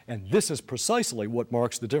 And this is precisely what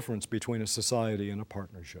marks the difference between a society and a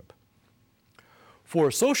partnership. For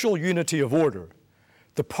a social unity of order,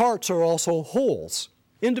 the parts are also wholes,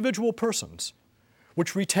 individual persons,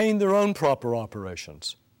 which retain their own proper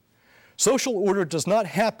operations. Social order does not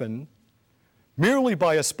happen merely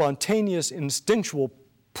by a spontaneous instinctual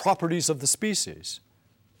properties of the species.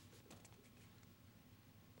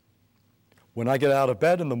 When I get out of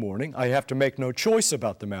bed in the morning, I have to make no choice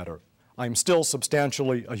about the matter. I'm still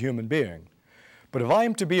substantially a human being. But if I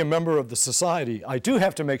am to be a member of the society, I do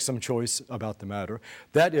have to make some choice about the matter.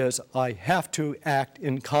 That is, I have to act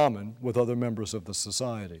in common with other members of the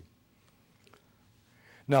society.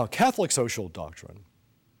 Now, Catholic social doctrine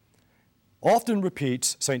often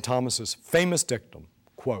repeats St. Thomas's famous dictum,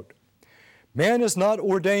 quote, "Man is not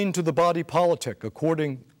ordained to the body politic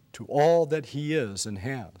according to all that he is and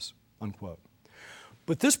has," unquote.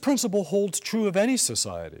 But this principle holds true of any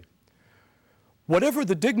society. Whatever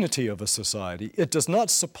the dignity of a society, it does not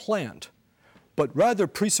supplant, but rather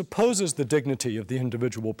presupposes the dignity of the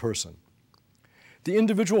individual person. The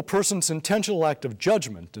individual person's intentional act of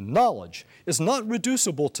judgment and knowledge is not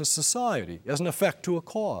reducible to society as an effect to a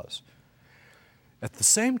cause. At the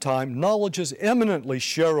same time, knowledge is eminently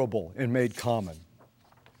shareable and made common.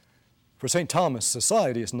 For St. Thomas,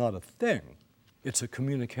 society is not a thing, it's a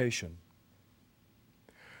communication.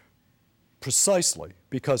 Precisely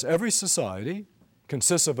because every society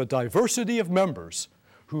consists of a diversity of members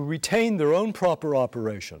who retain their own proper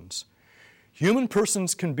operations, human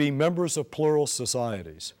persons can be members of plural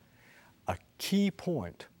societies. A key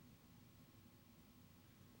point.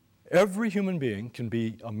 Every human being can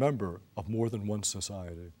be a member of more than one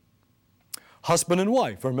society. Husband and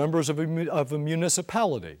wife are members of a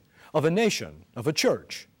municipality, of a nation, of a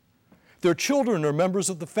church. Their children are members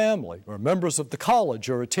of the family, or members of the college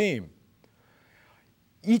or a team.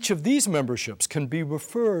 Each of these memberships can be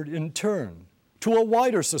referred in turn to a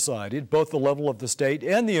wider society at both the level of the state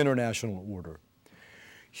and the international order.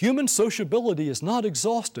 Human sociability is not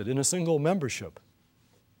exhausted in a single membership.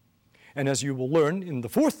 And as you will learn in the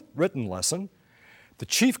fourth written lesson, the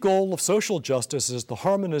chief goal of social justice is the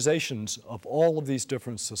harmonizations of all of these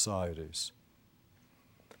different societies.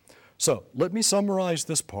 So let me summarize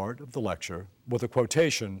this part of the lecture with a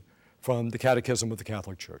quotation from the Catechism of the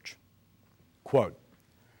Catholic Church. Quote,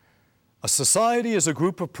 "A society is a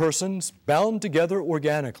group of persons bound together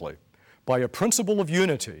organically by a principle of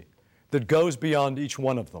unity that goes beyond each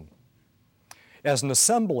one of them. As an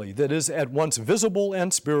assembly that is at once visible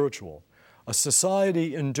and spiritual, a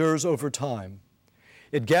society endures over time.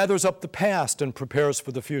 It gathers up the past and prepares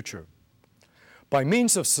for the future. By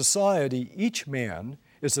means of society, each man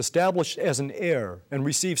is established as an heir and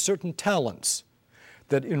receives certain talents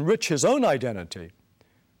that enrich his own identity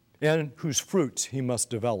and whose fruits he must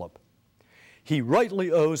develop. He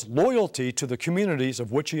rightly owes loyalty to the communities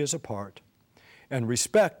of which he is a part and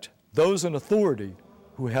respect those in authority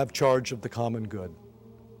who have charge of the common good."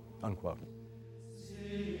 Unquote.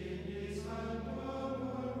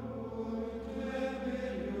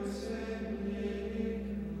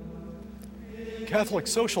 Catholic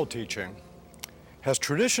social teaching has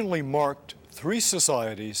traditionally marked three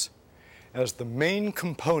societies as the main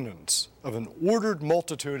components of an ordered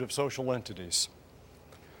multitude of social entities: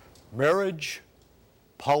 marriage,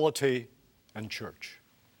 polity, and church.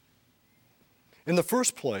 In the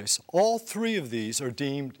first place, all three of these are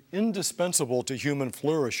deemed indispensable to human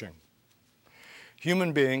flourishing.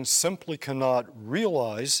 Human beings simply cannot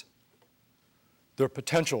realize their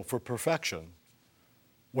potential for perfection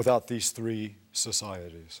without these three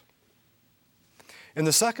societies. In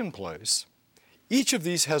the second place, each of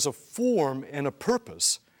these has a form and a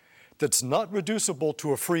purpose that's not reducible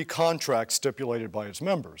to a free contract stipulated by its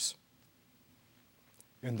members.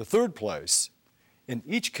 In the third place, in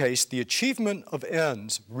each case, the achievement of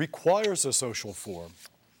ends requires a social form.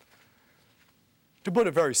 To put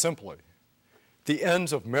it very simply, the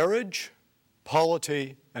ends of marriage,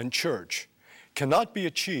 polity, and church cannot be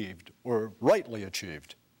achieved, or rightly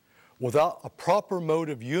achieved, without a proper mode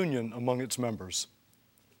of union among its members.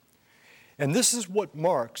 And this is what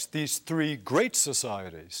marks these three great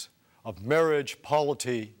societies of marriage,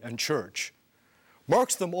 polity, and church,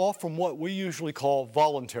 marks them off from what we usually call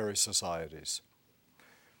voluntary societies.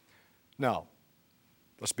 Now,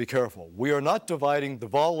 let's be careful. We are not dividing the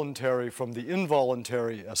voluntary from the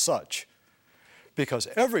involuntary as such, because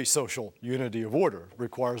every social unity of order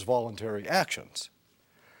requires voluntary actions.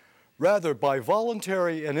 Rather, by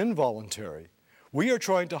voluntary and involuntary, we are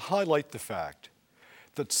trying to highlight the fact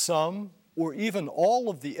that some or even all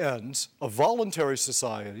of the ends of voluntary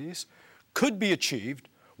societies could be achieved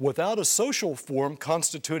without a social form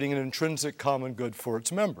constituting an intrinsic common good for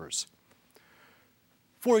its members.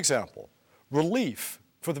 For example, relief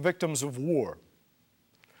for the victims of war,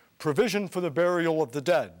 provision for the burial of the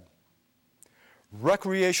dead,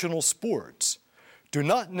 recreational sports do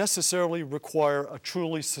not necessarily require a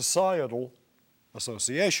truly societal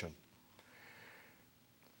association.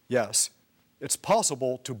 Yes, it's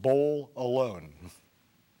possible to bowl alone.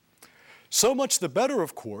 So much the better,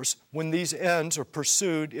 of course, when these ends are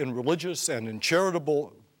pursued in religious and in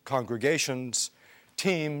charitable congregations,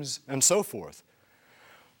 teams, and so forth.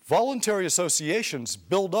 Voluntary associations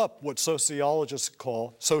build up what sociologists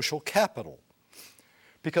call social capital,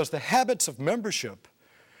 because the habits of membership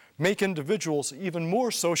make individuals even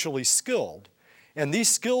more socially skilled, and these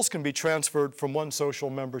skills can be transferred from one social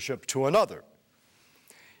membership to another.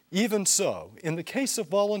 Even so, in the case of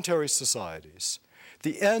voluntary societies,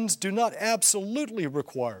 the ends do not absolutely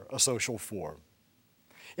require a social form.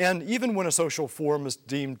 And even when a social form is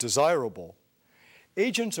deemed desirable,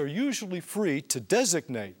 agents are usually free to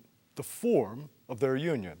designate the form of their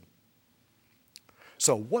union.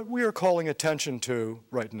 So what we are calling attention to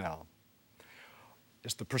right now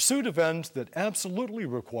is the pursuit of ends that absolutely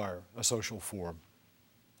require a social form.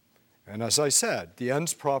 And as I said, the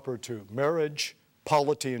ends proper to marriage,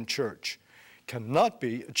 polity, and church cannot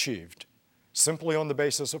be achieved simply on the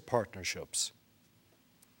basis of partnerships.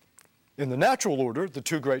 In the natural order, the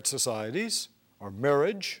two great societies are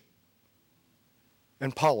marriage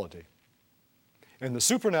and polity. In the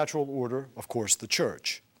supernatural order, of course, the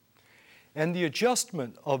church. And the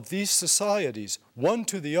adjustment of these societies, one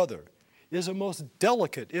to the other, is a most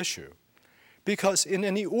delicate issue because in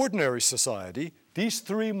any ordinary society, these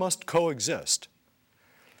three must coexist.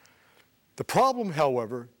 The problem,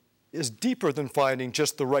 however, is deeper than finding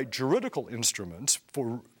just the right juridical instruments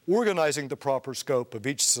for organizing the proper scope of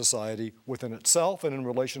each society within itself and in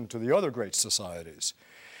relation to the other great societies.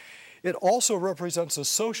 It also represents a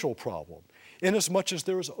social problem, inasmuch as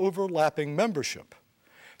there is overlapping membership.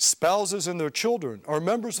 Spouses and their children are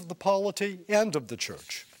members of the polity and of the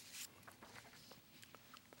church.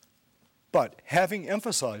 But having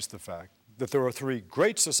emphasized the fact that there are three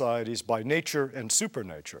great societies by nature and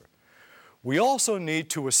supernature, we also need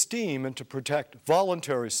to esteem and to protect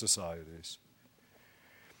voluntary societies.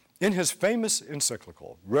 In his famous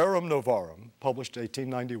encyclical, Rerum Novarum, published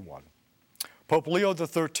 1891, Pope Leo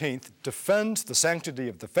XIII defends the sanctity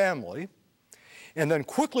of the family and then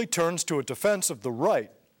quickly turns to a defense of the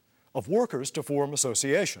right of workers to form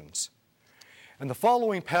associations. And the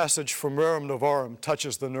following passage from Rerum Novarum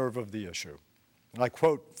touches the nerve of the issue. And I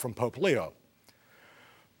quote from Pope Leo: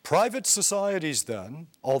 "Private societies, then,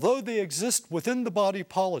 although they exist within the body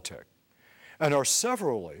politic and are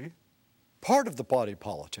severally part of the body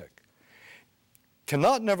politic,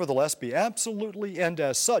 cannot nevertheless be absolutely and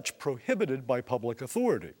as such prohibited by public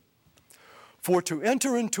authority. For to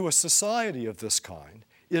enter into a society of this kind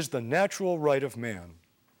is the natural right of man,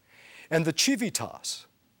 and the civitas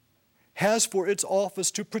has for its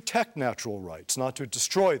office to protect natural rights, not to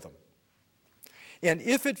destroy them. And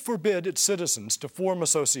if it forbid its citizens to form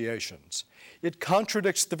associations, it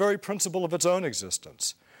contradicts the very principle of its own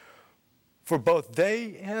existence. For both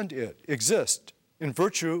they and it exist in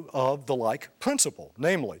virtue of the like principle,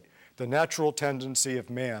 namely, the natural tendency of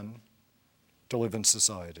man to live in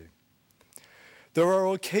society. There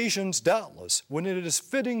are occasions, doubtless, when it is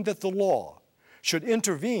fitting that the law should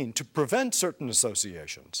intervene to prevent certain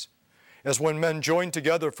associations, as when men join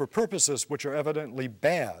together for purposes which are evidently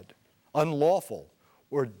bad, unlawful,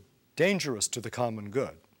 or dangerous to the common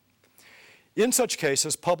good. In such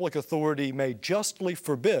cases, public authority may justly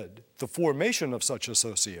forbid the formation of such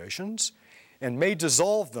associations and may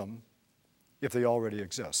dissolve them if they already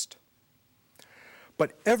exist.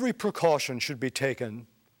 But every precaution should be taken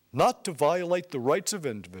not to violate the rights of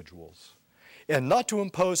individuals and not to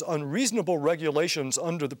impose unreasonable regulations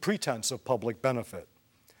under the pretense of public benefit.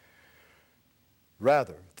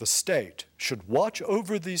 Rather, the state should watch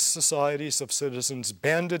over these societies of citizens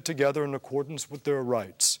banded together in accordance with their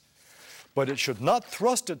rights, but it should not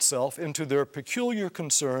thrust itself into their peculiar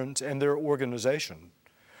concerns and their organization.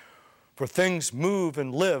 For things move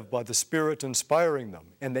and live by the Spirit inspiring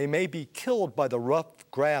them, and they may be killed by the rough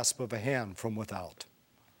grasp of a hand from without."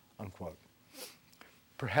 Unquote.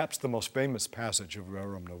 Perhaps the most famous passage of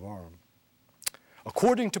Rerum Novarum.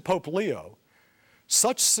 According to Pope Leo,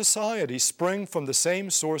 such societies spring from the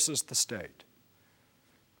same source as the state,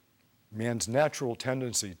 man's natural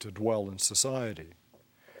tendency to dwell in society.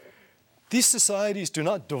 These societies do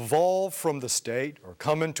not devolve from the state or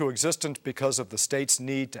come into existence because of the state's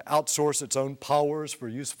need to outsource its own powers for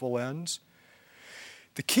useful ends.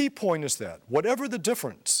 The key point is that whatever the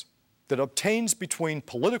difference that obtains between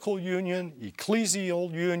political union,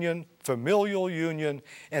 ecclesial union, familial union,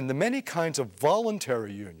 and the many kinds of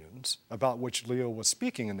voluntary unions about which Leo was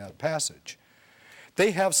speaking in that passage,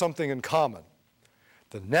 they have something in common: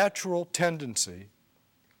 the natural tendency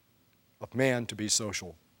of man to be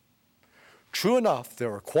social. True enough,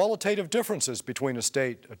 there are qualitative differences between a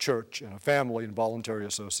state, a church, and a family in voluntary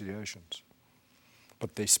associations,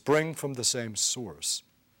 but they spring from the same source: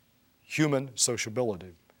 human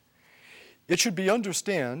sociability. It should be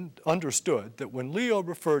understood that when Leo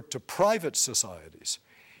referred to private societies,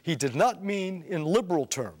 he did not mean in liberal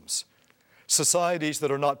terms societies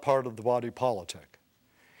that are not part of the body politic.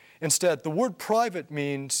 Instead, the word private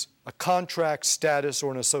means a contract, status,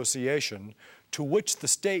 or an association to which the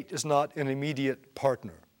state is not an immediate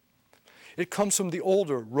partner. It comes from the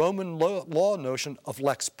older Roman law notion of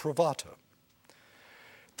lex privata.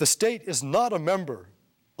 The state is not a member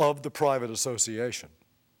of the private association,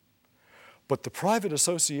 but the private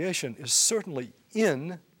association is certainly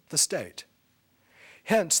in the state.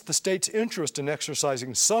 Hence, the state's interest in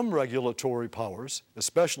exercising some regulatory powers,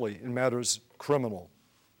 especially in matters criminal.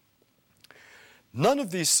 None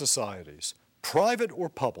of these societies, private or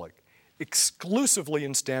public, exclusively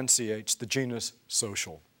instantiates the genus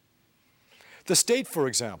social. The state, for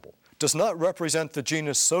example, does not represent the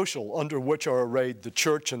genus social under which are arrayed the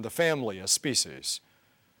church and the family as species.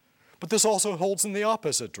 But this also holds in the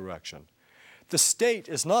opposite direction. The state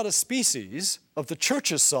is not a species of the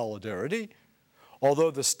church's solidarity,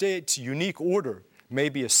 although the state's unique order may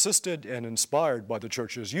be assisted and inspired by the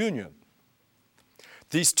church's union.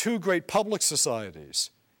 These two great public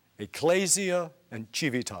societies, ecclesia and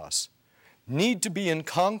civitas, need to be in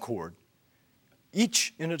concord,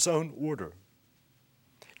 each in its own order.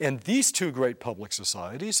 And these two great public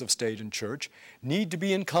societies of state and church need to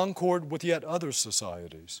be in concord with yet other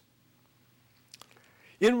societies.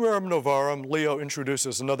 In Rerum Novarum, Leo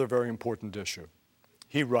introduces another very important issue.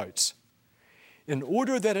 He writes, "In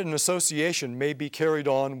order that an association may be carried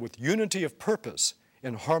on with unity of purpose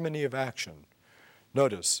and harmony of action,"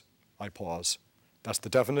 notice, I pause, that's the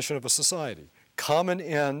definition of a society, common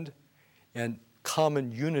end and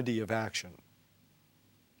common unity of action.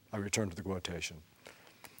 I return to the quotation.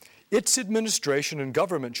 "Its administration and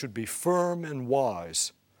government should be firm and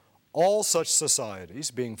wise. All such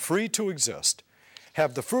societies, being free to exist,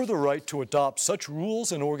 have the further right to adopt such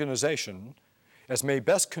rules and organization as may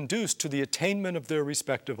best conduce to the attainment of their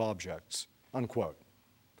respective objects," unquote.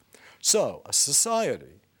 So, a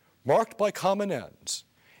society marked by common ends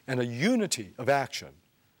and a unity of action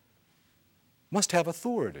must have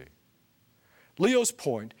authority. Leo's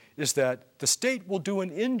point is that the state will do an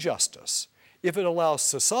injustice if it allows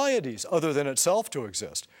societies other than itself to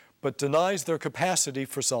exist, but denies their capacity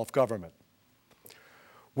for self-government.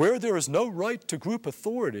 Where there is no right to group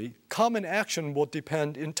authority, common action will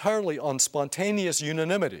depend entirely on spontaneous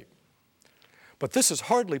unanimity. But this is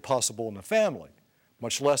hardly possible in a family,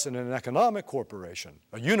 much less in an economic corporation,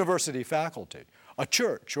 a university faculty, a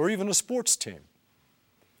church, or even a sports team.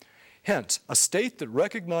 Hence, a state that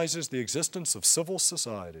recognizes the existence of civil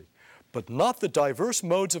society, but not the diverse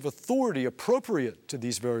modes of authority appropriate to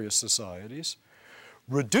these various societies,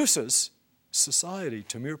 reduces society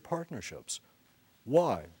to mere partnerships.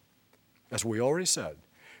 Why? As we already said,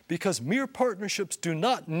 because mere partnerships do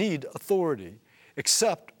not need authority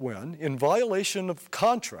except when, in violation of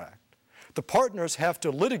contract, the partners have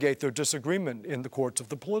to litigate their disagreement in the courts of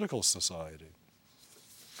the political society.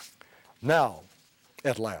 Now,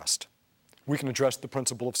 at last, we can address the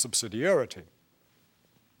principle of subsidiarity.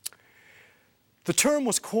 The term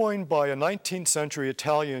was coined by a 19th century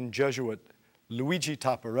Italian Jesuit, Luigi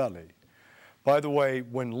Tapparelli. By the way,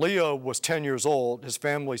 when Leo was 10 years old, his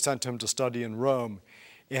family sent him to study in Rome,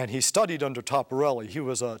 and he studied under Tapparelli. He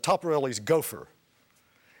was Tapparelli's gopher.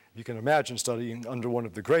 You can imagine studying under one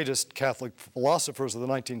of the greatest Catholic philosophers of the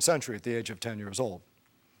 19th century at the age of 10 years old.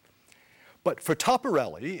 But for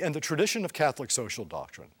Tapparelli and the tradition of Catholic social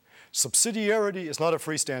doctrine, subsidiarity is not a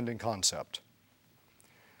freestanding concept.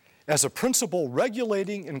 As a principle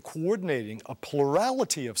regulating and coordinating a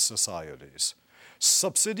plurality of societies,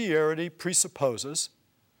 subsidiarity presupposes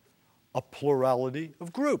a plurality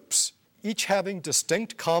of groups, each having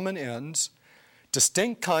distinct common ends,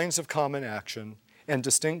 distinct kinds of common action, and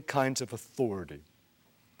distinct kinds of authority.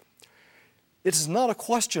 It is not a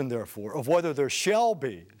question, therefore, of whether there shall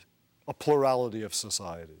be a plurality of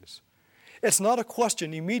societies. It's not a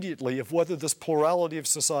question immediately of whether this plurality of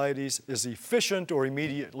societies is efficient or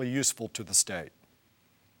immediately useful to the state.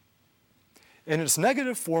 In its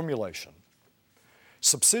negative formulation,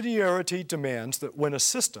 subsidiarity demands that when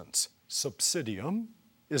assistance, subsidium,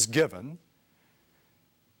 is given,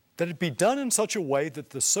 that it be done in such a way that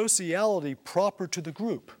the sociality proper to the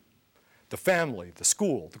group, the family, the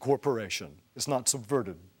school, the corporation, is not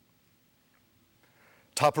subverted.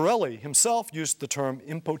 Tapparelli himself used the term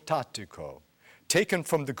impotatico, taken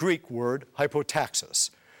from the Greek word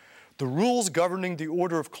hypotaxis, the rules governing the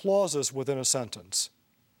order of clauses within a sentence.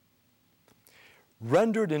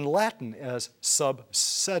 Rendered in Latin as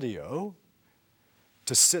subsedio,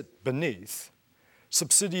 to sit beneath,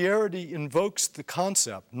 subsidiarity invokes the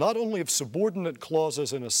concept not only of subordinate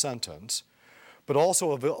clauses in a sentence, but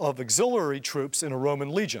also of auxiliary troops in a Roman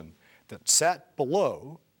legion that sat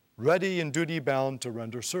below, ready and duty-bound to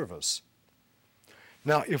render service.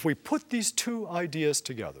 Now, if we put these two ideas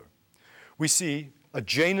together, we see a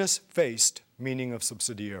Janus-faced meaning of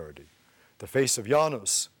subsidiarity, the face of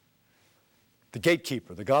Janus, the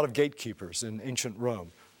gatekeeper, the god of gatekeepers in ancient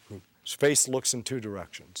Rome, whose face looks in two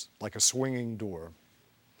directions, like a swinging door.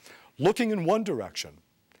 Looking in one direction,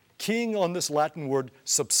 keying on this Latin word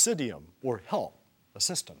subsidium, or help,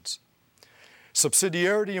 assistance.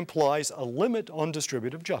 Subsidiarity implies a limit on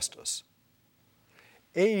distributive justice.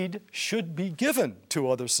 Aid should be given to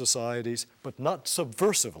other societies, but not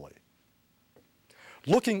subversively.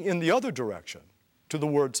 Looking in the other direction, to the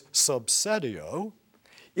words subsedio,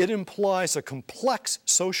 it implies a complex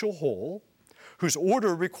social whole whose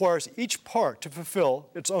order requires each part to fulfill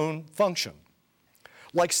its own function,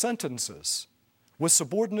 like sentences with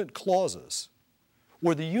subordinate clauses,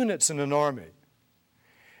 or the units in an army.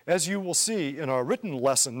 As you will see in our written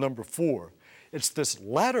lesson number 4, it's this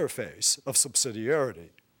latter phase of subsidiarity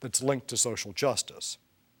that's linked to social justice.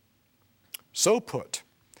 So put,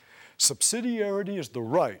 Subsidiarity is the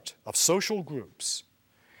right of social groups,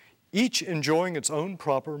 each enjoying its own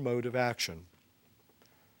proper mode of action.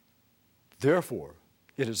 Therefore,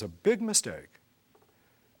 it is a big mistake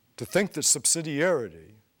to think that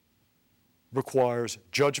subsidiarity requires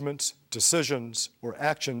judgments, decisions, or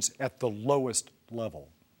actions at the lowest level.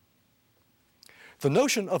 The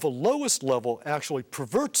notion of a lowest level actually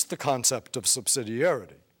perverts the concept of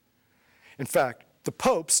subsidiarity. In fact, the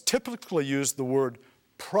popes typically use the word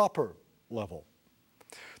proper level.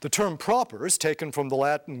 The term proper is taken from the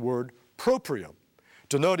Latin word proprium,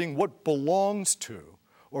 denoting what belongs to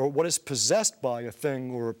or what is possessed by a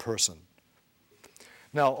thing or a person.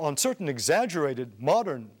 Now, on certain exaggerated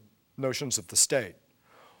modern notions of the state,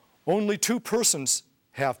 only two persons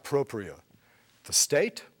have propria: the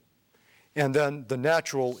state and then the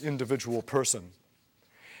natural individual person.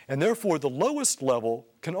 And therefore, the lowest level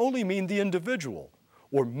can only mean the individual,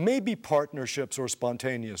 or maybe partnerships or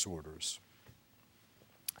spontaneous orders.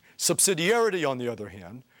 Subsidiarity, on the other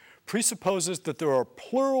hand, presupposes that there are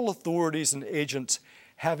plural authorities and agents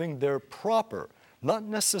having their proper, not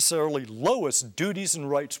necessarily lowest, duties and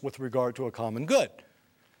rights with regard to a common good.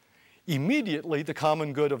 Immediately, the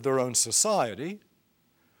common good of their own society,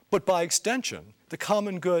 but by extension, the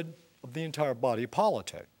common good of the entire body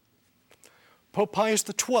politic. Pope Pius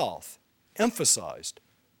XII emphasized,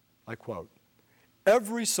 I quote,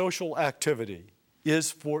 "Every social activity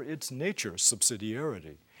is for its nature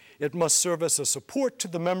subsidiarity. It must serve as a support to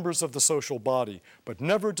the members of the social body, but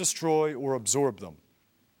never destroy or absorb them,"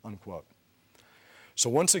 unquote. So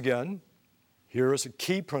once again, here is a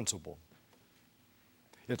key principle.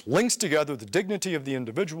 It links together the dignity of the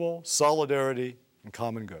individual, solidarity, and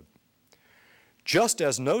common good. Just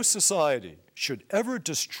as no society should ever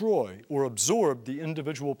destroy or absorb the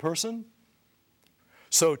individual person,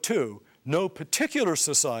 so too, no particular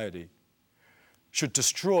society should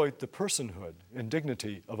destroy the personhood and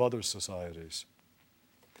dignity of other societies.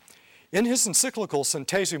 In his encyclical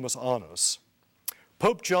Centesimus Annus,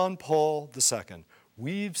 Pope John Paul II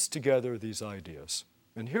weaves together these ideas.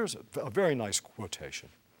 And here's a very nice quotation.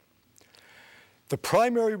 "The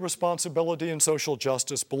primary responsibility in social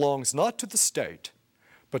justice belongs not to the state,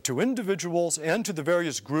 but to individuals and to the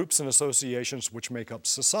various groups and associations which make up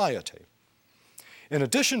society. In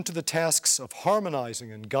addition to the tasks of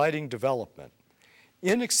harmonizing and guiding development,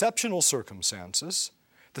 in exceptional circumstances,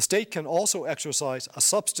 the state can also exercise a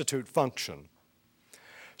substitute function.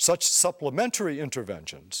 Such supplementary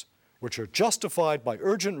interventions, which are justified by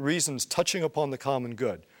urgent reasons touching upon the common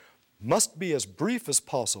good, must be as brief as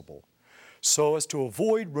possible, so as to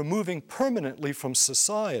avoid removing permanently from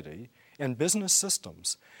society and business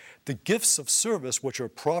systems the gifts of service which are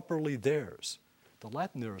properly theirs." The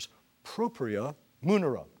Latin there is propria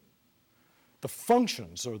munera, the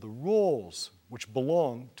functions or the roles which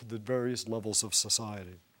belong to the various levels of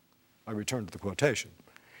society. I return to the quotation.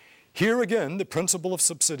 "Here again, the principle of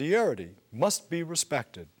subsidiarity must be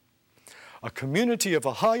respected. A community of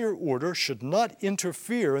a higher order should not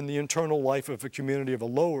interfere in the internal life of a community of a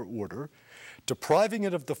lower order, depriving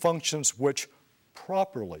it of the functions which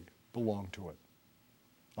properly belong to it,"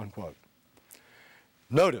 unquote.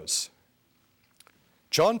 Notice,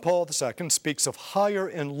 John Paul II speaks of higher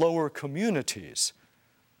and lower communities.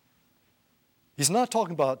 He's not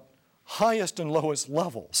talking about highest and lowest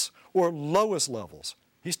levels or lowest levels.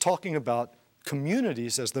 He's talking about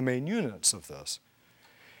communities as the main units of this.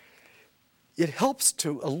 It helps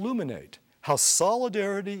to illuminate how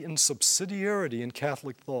solidarity and subsidiarity in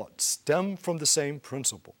Catholic thought stem from the same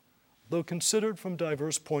principle, though considered from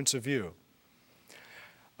diverse points of view.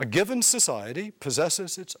 A given society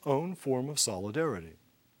possesses its own form of solidarity.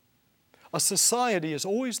 A society is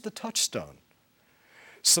always the touchstone.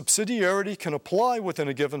 Subsidiarity can apply within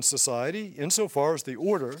a given society insofar as the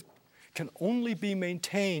order can only be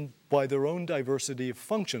maintained by their own diversity of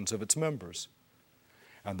functions of its members.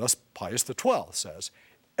 And thus Pius XII says,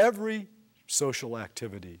 every social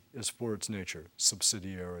activity is for its nature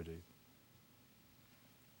subsidiarity.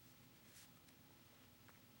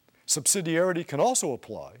 Subsidiarity can also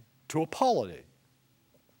apply to a polity.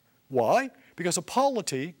 Why? Because a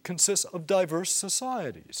polity consists of diverse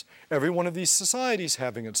societies, every one of these societies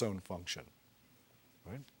having its own function.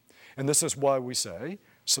 Right? And this is why we say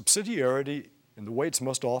subsidiarity, in the way it's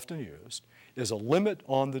most often used, is a limit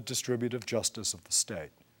on the distributive justice of the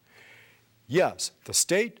state. Yes, the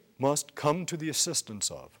state must come to the assistance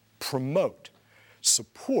of, promote,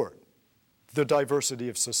 support the diversity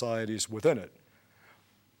of societies within it,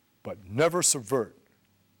 but never subvert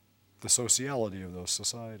the sociality of those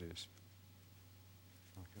societies.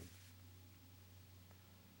 Okay.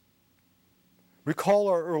 Recall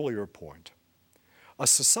our earlier point. a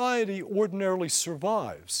society ordinarily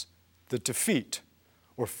survives the defeat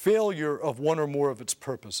or failure of one or more of its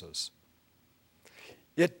purposes.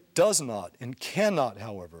 It does not and cannot,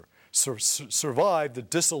 however, survive the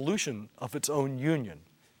dissolution of its own union,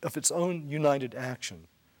 of its own united action.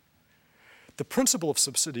 The principle of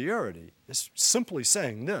subsidiarity is simply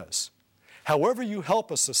saying this: however you help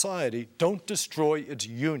a society, don't destroy its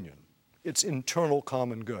union, its internal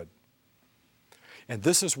common good. And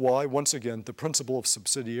this is why, once again, the principle of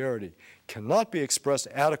subsidiarity cannot be expressed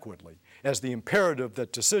adequately as the imperative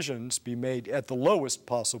that decisions be made at the lowest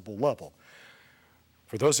possible level.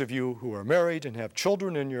 For those of you who are married and have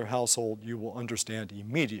children in your household, you will understand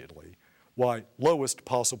immediately why lowest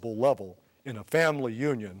possible level in a family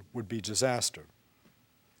union would be disaster.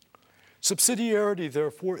 Subsidiarity,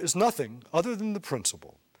 therefore, is nothing other than the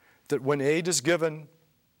principle that when aid is given,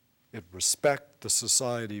 it respects the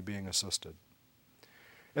society being assisted.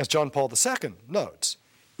 As John Paul II notes,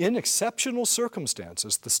 in exceptional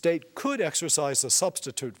circumstances, the state could exercise a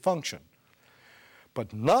substitute function,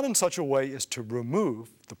 but not in such a way as to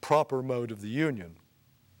remove the proper mode of the union.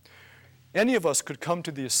 Any of us could come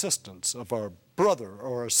to the assistance of our brother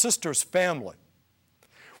or our sister's family.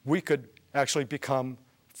 We could actually become,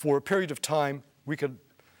 for a period of time, we could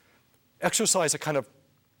exercise a kind of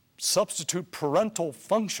substitute parental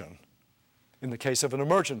function in the case of an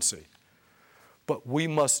emergency. But we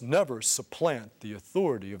must never supplant the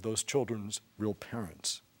authority of those children's real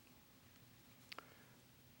parents.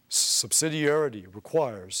 Subsidiarity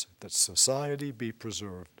requires that society be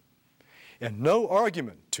preserved. And no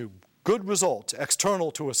argument to good results external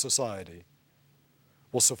to a society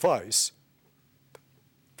will suffice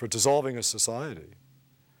for dissolving a society,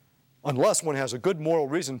 unless one has a good moral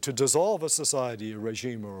reason to dissolve a society, a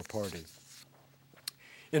regime, or a party.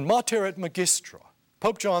 In Mater et Magistra,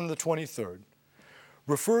 Pope John the 23rd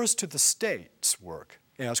refers to the state's work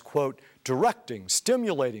as, quote, directing,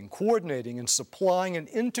 stimulating, coordinating, and supplying and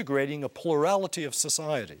integrating a plurality of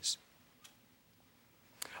societies.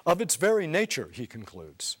 Of its very nature, he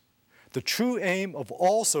concludes, the true aim of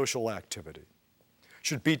all social activity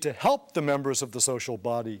should be to help the members of the social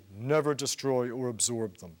body, never destroy or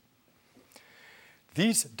absorb them.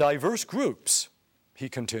 These diverse groups, he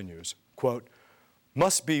continues, quote,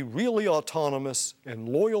 must be really autonomous and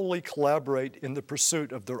loyally collaborate in the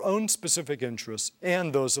pursuit of their own specific interests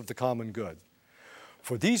and those of the common good.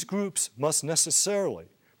 For these groups must necessarily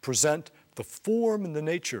present the form and the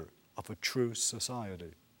nature of a true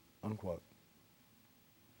society, unquote.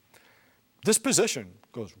 This position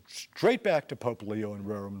goes straight back to Pope Leo in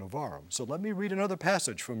Rerum Novarum. So let me read another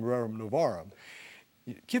passage from Rerum Novarum,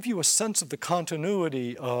 give you a sense of the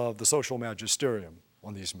continuity of the social magisterium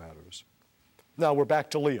on these matters. Now we're back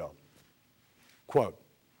to Leo. Quote,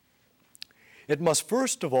 it must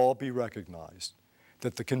first of all be recognized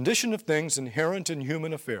that the condition of things inherent in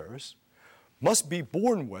human affairs must be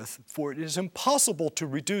borne with, for it is impossible to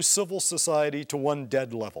reduce civil society to one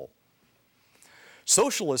dead level.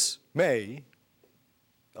 Socialists may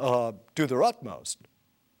do their utmost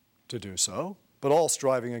to do so, but all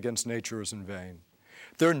striving against nature is in vain.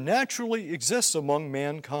 There naturally exists among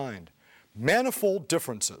mankind manifold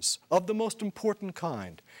differences of the most important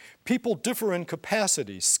kind. People differ in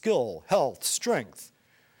capacity, skill, health, strength,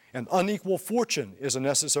 and unequal fortune is a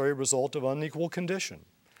necessary result of unequal condition.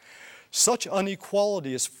 Such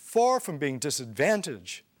inequality is far from being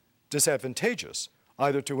disadvantageous,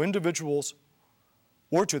 either to individuals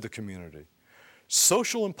or to the community.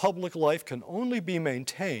 Social and public life can only be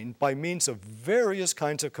maintained by means of various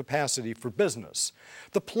kinds of capacity for business,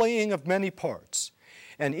 the playing of many parts,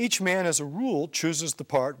 and each man, as a rule, chooses the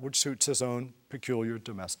part which suits his own peculiar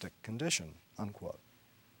domestic condition, unquote.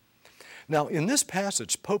 Now, in this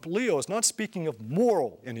passage, Pope Leo is not speaking of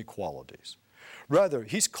moral inequalities. Rather,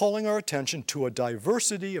 he's calling our attention to a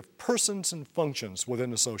diversity of persons and functions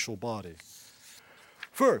within a social body.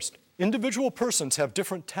 First, individual persons have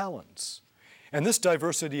different talents, and this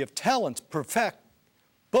diversity of talents perfect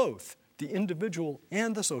both the individual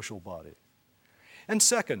and the social body. And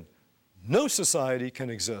second, no society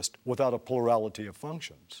can exist without a plurality of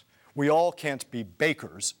functions. We all can't be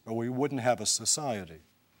bakers, or we wouldn't have a society.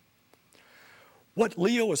 What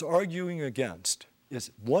Leo is arguing against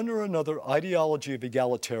is one or another ideology of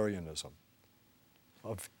egalitarianism,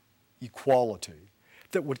 of equality,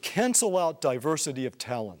 that would cancel out diversity of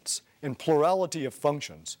talents and plurality of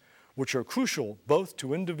functions, which are crucial both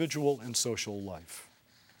to individual and social life.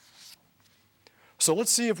 So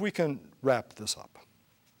let's see if we can wrap this up.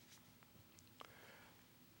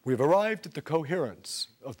 We've arrived at the coherence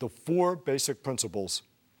of the four basic principles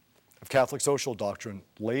of Catholic social doctrine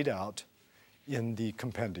laid out in the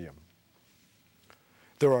compendium.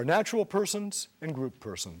 There are natural persons and group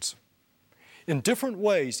persons. In different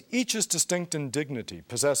ways, each is distinct in dignity,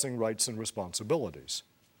 possessing rights and responsibilities.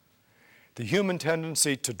 The human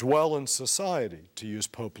tendency to dwell in society, to use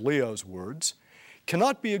Pope Leo's words,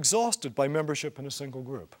 cannot be exhausted by membership in a single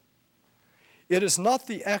group. It is not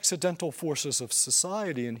the accidental forces of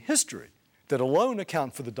society and history that alone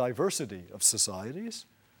account for the diversity of societies,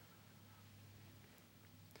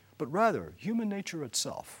 but rather human nature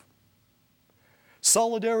itself.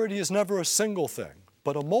 Solidarity is never a single thing,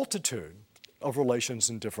 but a multitude of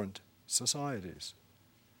relations in different societies.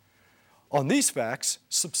 On these facts,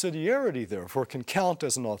 subsidiarity, therefore, can count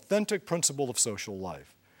as an authentic principle of social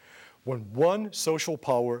life. When one social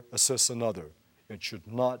power assists another, it should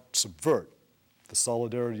not subvert the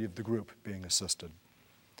solidarity of the group being assisted.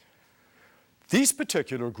 These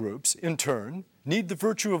particular groups, in turn, need the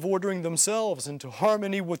virtue of ordering themselves into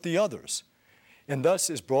harmony with the others, and thus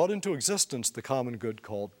is brought into existence the common good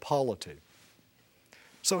called polity.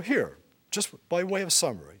 So here, just by way of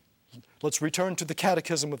summary, let's return to the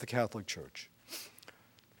Catechism of the Catholic Church.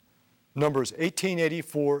 Numbers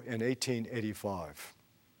 1884 and 1885.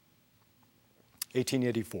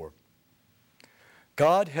 1884.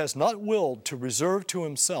 God has not willed to reserve to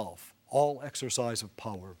himself all exercise of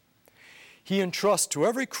power. He entrusts to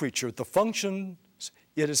every creature the functions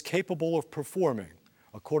it is capable of performing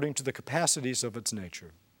according to the capacities of its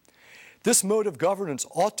nature. This mode of governance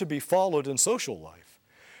ought to be followed in social life.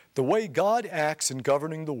 The way God acts in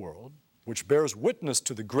governing the world, which bears witness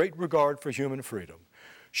to the great regard for human freedom,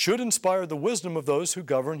 should inspire the wisdom of those who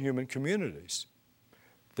govern human communities.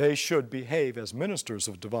 They should behave as ministers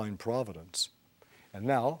of divine providence. And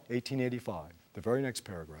now, 1885, the very next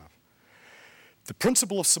paragraph. The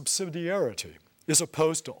principle of subsidiarity is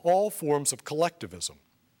opposed to all forms of collectivism.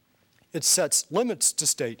 It sets limits to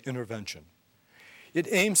state intervention. It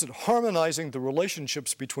aims at harmonizing the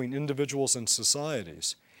relationships between individuals and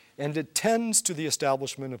societies, and it tends to the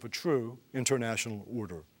establishment of a true international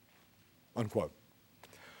order, unquote.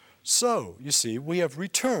 So, you see, we have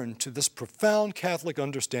returned to this profound Catholic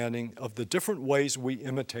understanding of the different ways we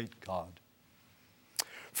imitate God.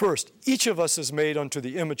 First, each of us is made unto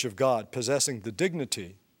the image of God, possessing the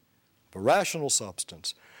dignity of a rational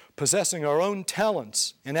substance, possessing our own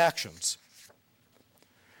talents and actions.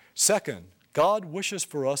 Second, God wishes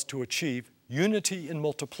for us to achieve unity in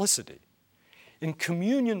multiplicity, in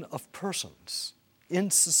communion of persons,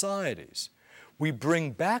 in societies. We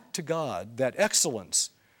bring back to God that excellence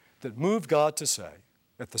that moved God to say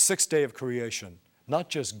at the sixth day of creation, not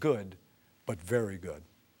just good, but very good.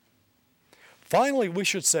 Finally, we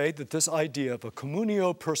should say that this idea of a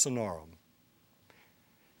communio personarum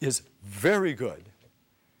is very good,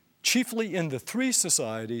 chiefly in the three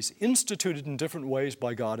societies instituted in different ways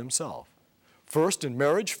by God himself. First, in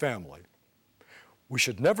marriage, family. We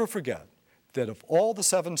should never forget that of all the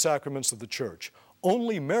seven sacraments of the Church,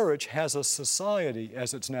 only marriage has a society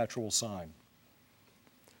as its natural sign.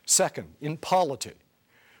 Second, in polity,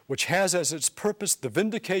 which has as its purpose the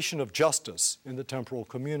vindication of justice in the temporal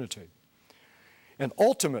community. And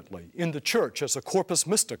ultimately, in the Church as a corpus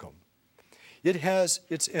mysticum, it has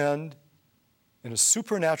its end in a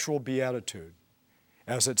supernatural beatitude,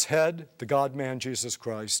 as its head, the God-man Jesus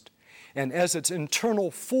Christ, and as its internal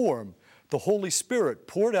form, the Holy Spirit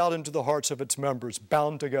poured out into the hearts of its members,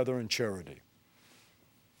 bound together in charity.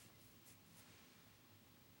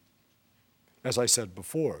 As I said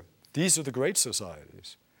before, these are the great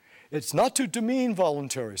societies. It's not to demean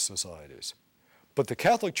voluntary societies, but the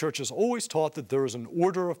Catholic Church has always taught that there is an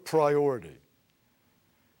order of priority: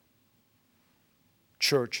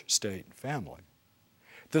 church, state, family.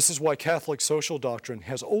 This is why Catholic social doctrine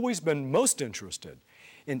has always been most interested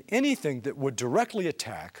in anything that would directly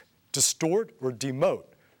attack, distort, or demote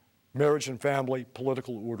marriage and family,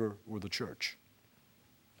 political order, or the church.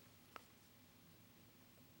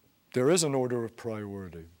 There is an order of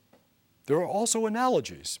priority. There are also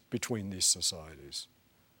analogies between these societies,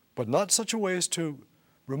 but not such a way as to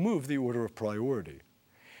remove the order of priority.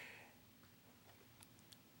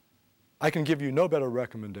 I can give you no better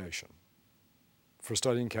recommendation for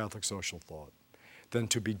studying Catholic social thought than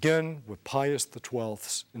to begin with Pius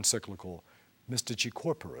XII's encyclical Mystici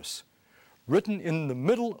Corporis, written in the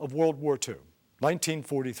middle of World War II,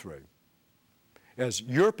 1943. As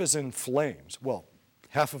Europe is in flames, well,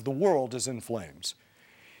 half of the world is in flames,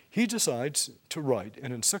 he decides to write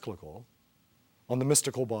an encyclical on the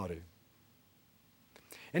mystical body.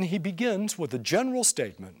 And he begins with a general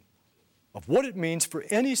statement of what it means for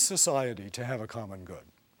any society to have a common good.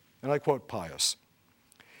 And I quote Pius: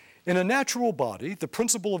 "In a natural body, the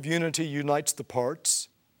principle of unity unites the parts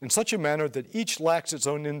in such a manner that each lacks its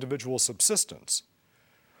own individual subsistence,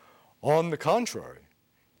 On the contrary,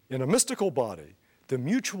 in a mystical body, the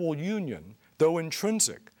mutual union, though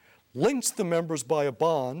intrinsic, links the members by a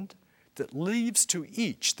bond that leaves to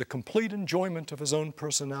each the complete enjoyment of his own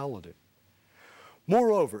personality.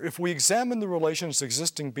 Moreover, if we examine the relations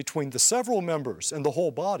existing between the several members and the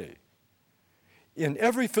whole body, in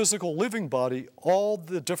every physical living body, all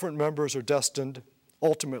the different members are destined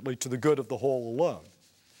ultimately to the good of the whole alone.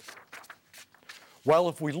 While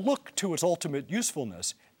if we look to its ultimate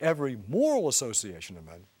usefulness, every moral association of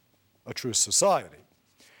men, a true society,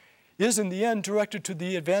 is in the end directed to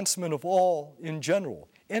the advancement of all in general,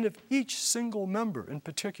 and of each single member in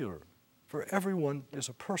particular, for everyone is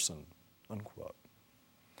a person, unquote.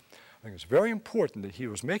 I think it's very important that he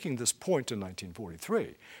was making this point in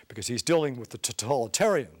 1943, because he's dealing with the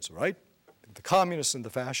totalitarians, right? The communists and the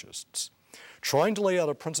fascists, trying to lay out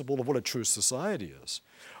a principle of what a true society is.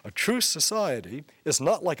 A true society is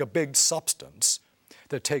not like a big substance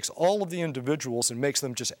that takes all of the individuals and makes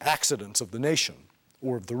them just accidents of the nation,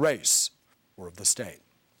 or of the race, or of the state.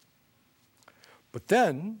 But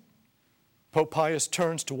then, Pope Pius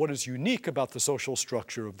turns to what is unique about the social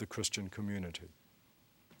structure of the Christian community.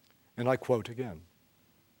 And I quote again.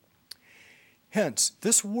 Hence,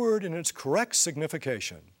 this word in its correct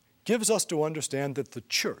signification gives us to understand that the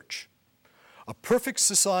church, a perfect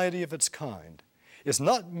society of its kind, is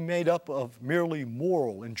not made up of merely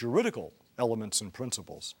moral and juridical elements and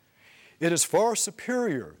principles. It is far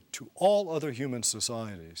superior to all other human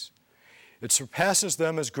societies. It surpasses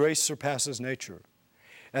them as grace surpasses nature,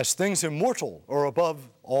 as things immortal or above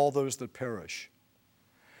all those that perish.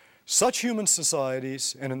 Such human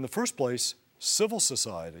societies, and in the first place, civil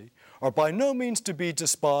society, are by no means to be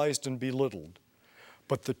despised and belittled.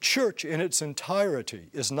 But the church in its entirety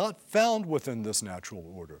is not found within this natural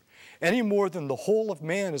order, any more than the whole of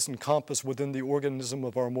man is encompassed within the organism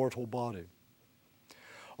of our mortal body.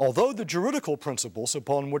 Although the juridical principles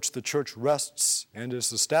upon which the church rests and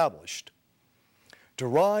is established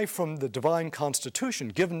derive from the divine constitution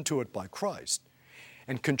given to it by Christ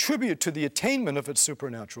and contribute to the attainment of its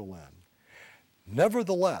supernatural end,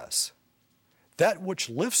 nevertheless, that which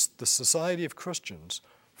lifts the society of Christians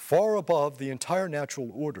far above the entire natural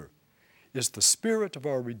order is the Spirit of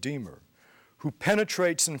our Redeemer, who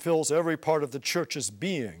penetrates and fills every part of the church's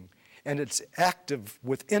being, and it's active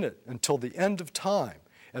within it until the end of time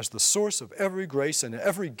as the source of every grace and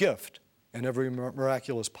every gift and every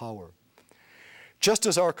miraculous power. Just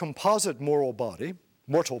as our composite mortal body,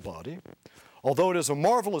 although it is a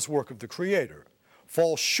marvelous work of the Creator,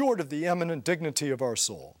 falls short of the eminent dignity of our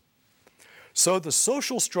soul, so the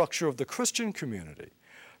social structure of the Christian community,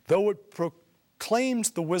 though it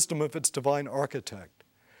proclaims the wisdom of its divine architect,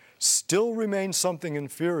 still remains something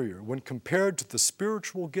inferior when compared to the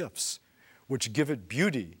spiritual gifts which give it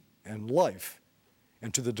beauty and life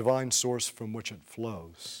and to the divine source from which it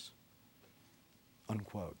flows.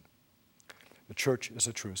 Unquote. The church is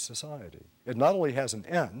a true society. It not only has an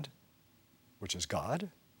end, which is God,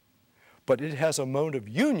 but it has a mode of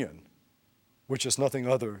union, which is nothing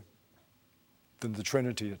other than the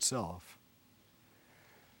Trinity itself.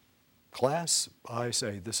 Class, I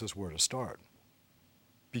say this is where to start.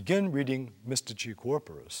 Begin reading Mystici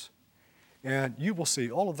Corporis, and you will see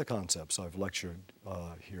all of the concepts I've lectured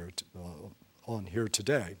on here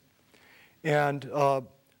today. And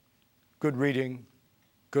good reading,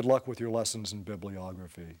 good luck with your lessons in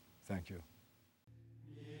bibliography. Thank you.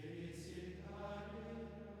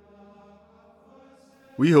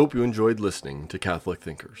 We hope you enjoyed listening to Catholic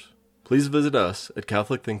Thinkers. Please visit us at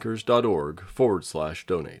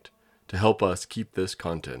catholicthinkers.org/donate to help us keep this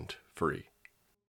content free.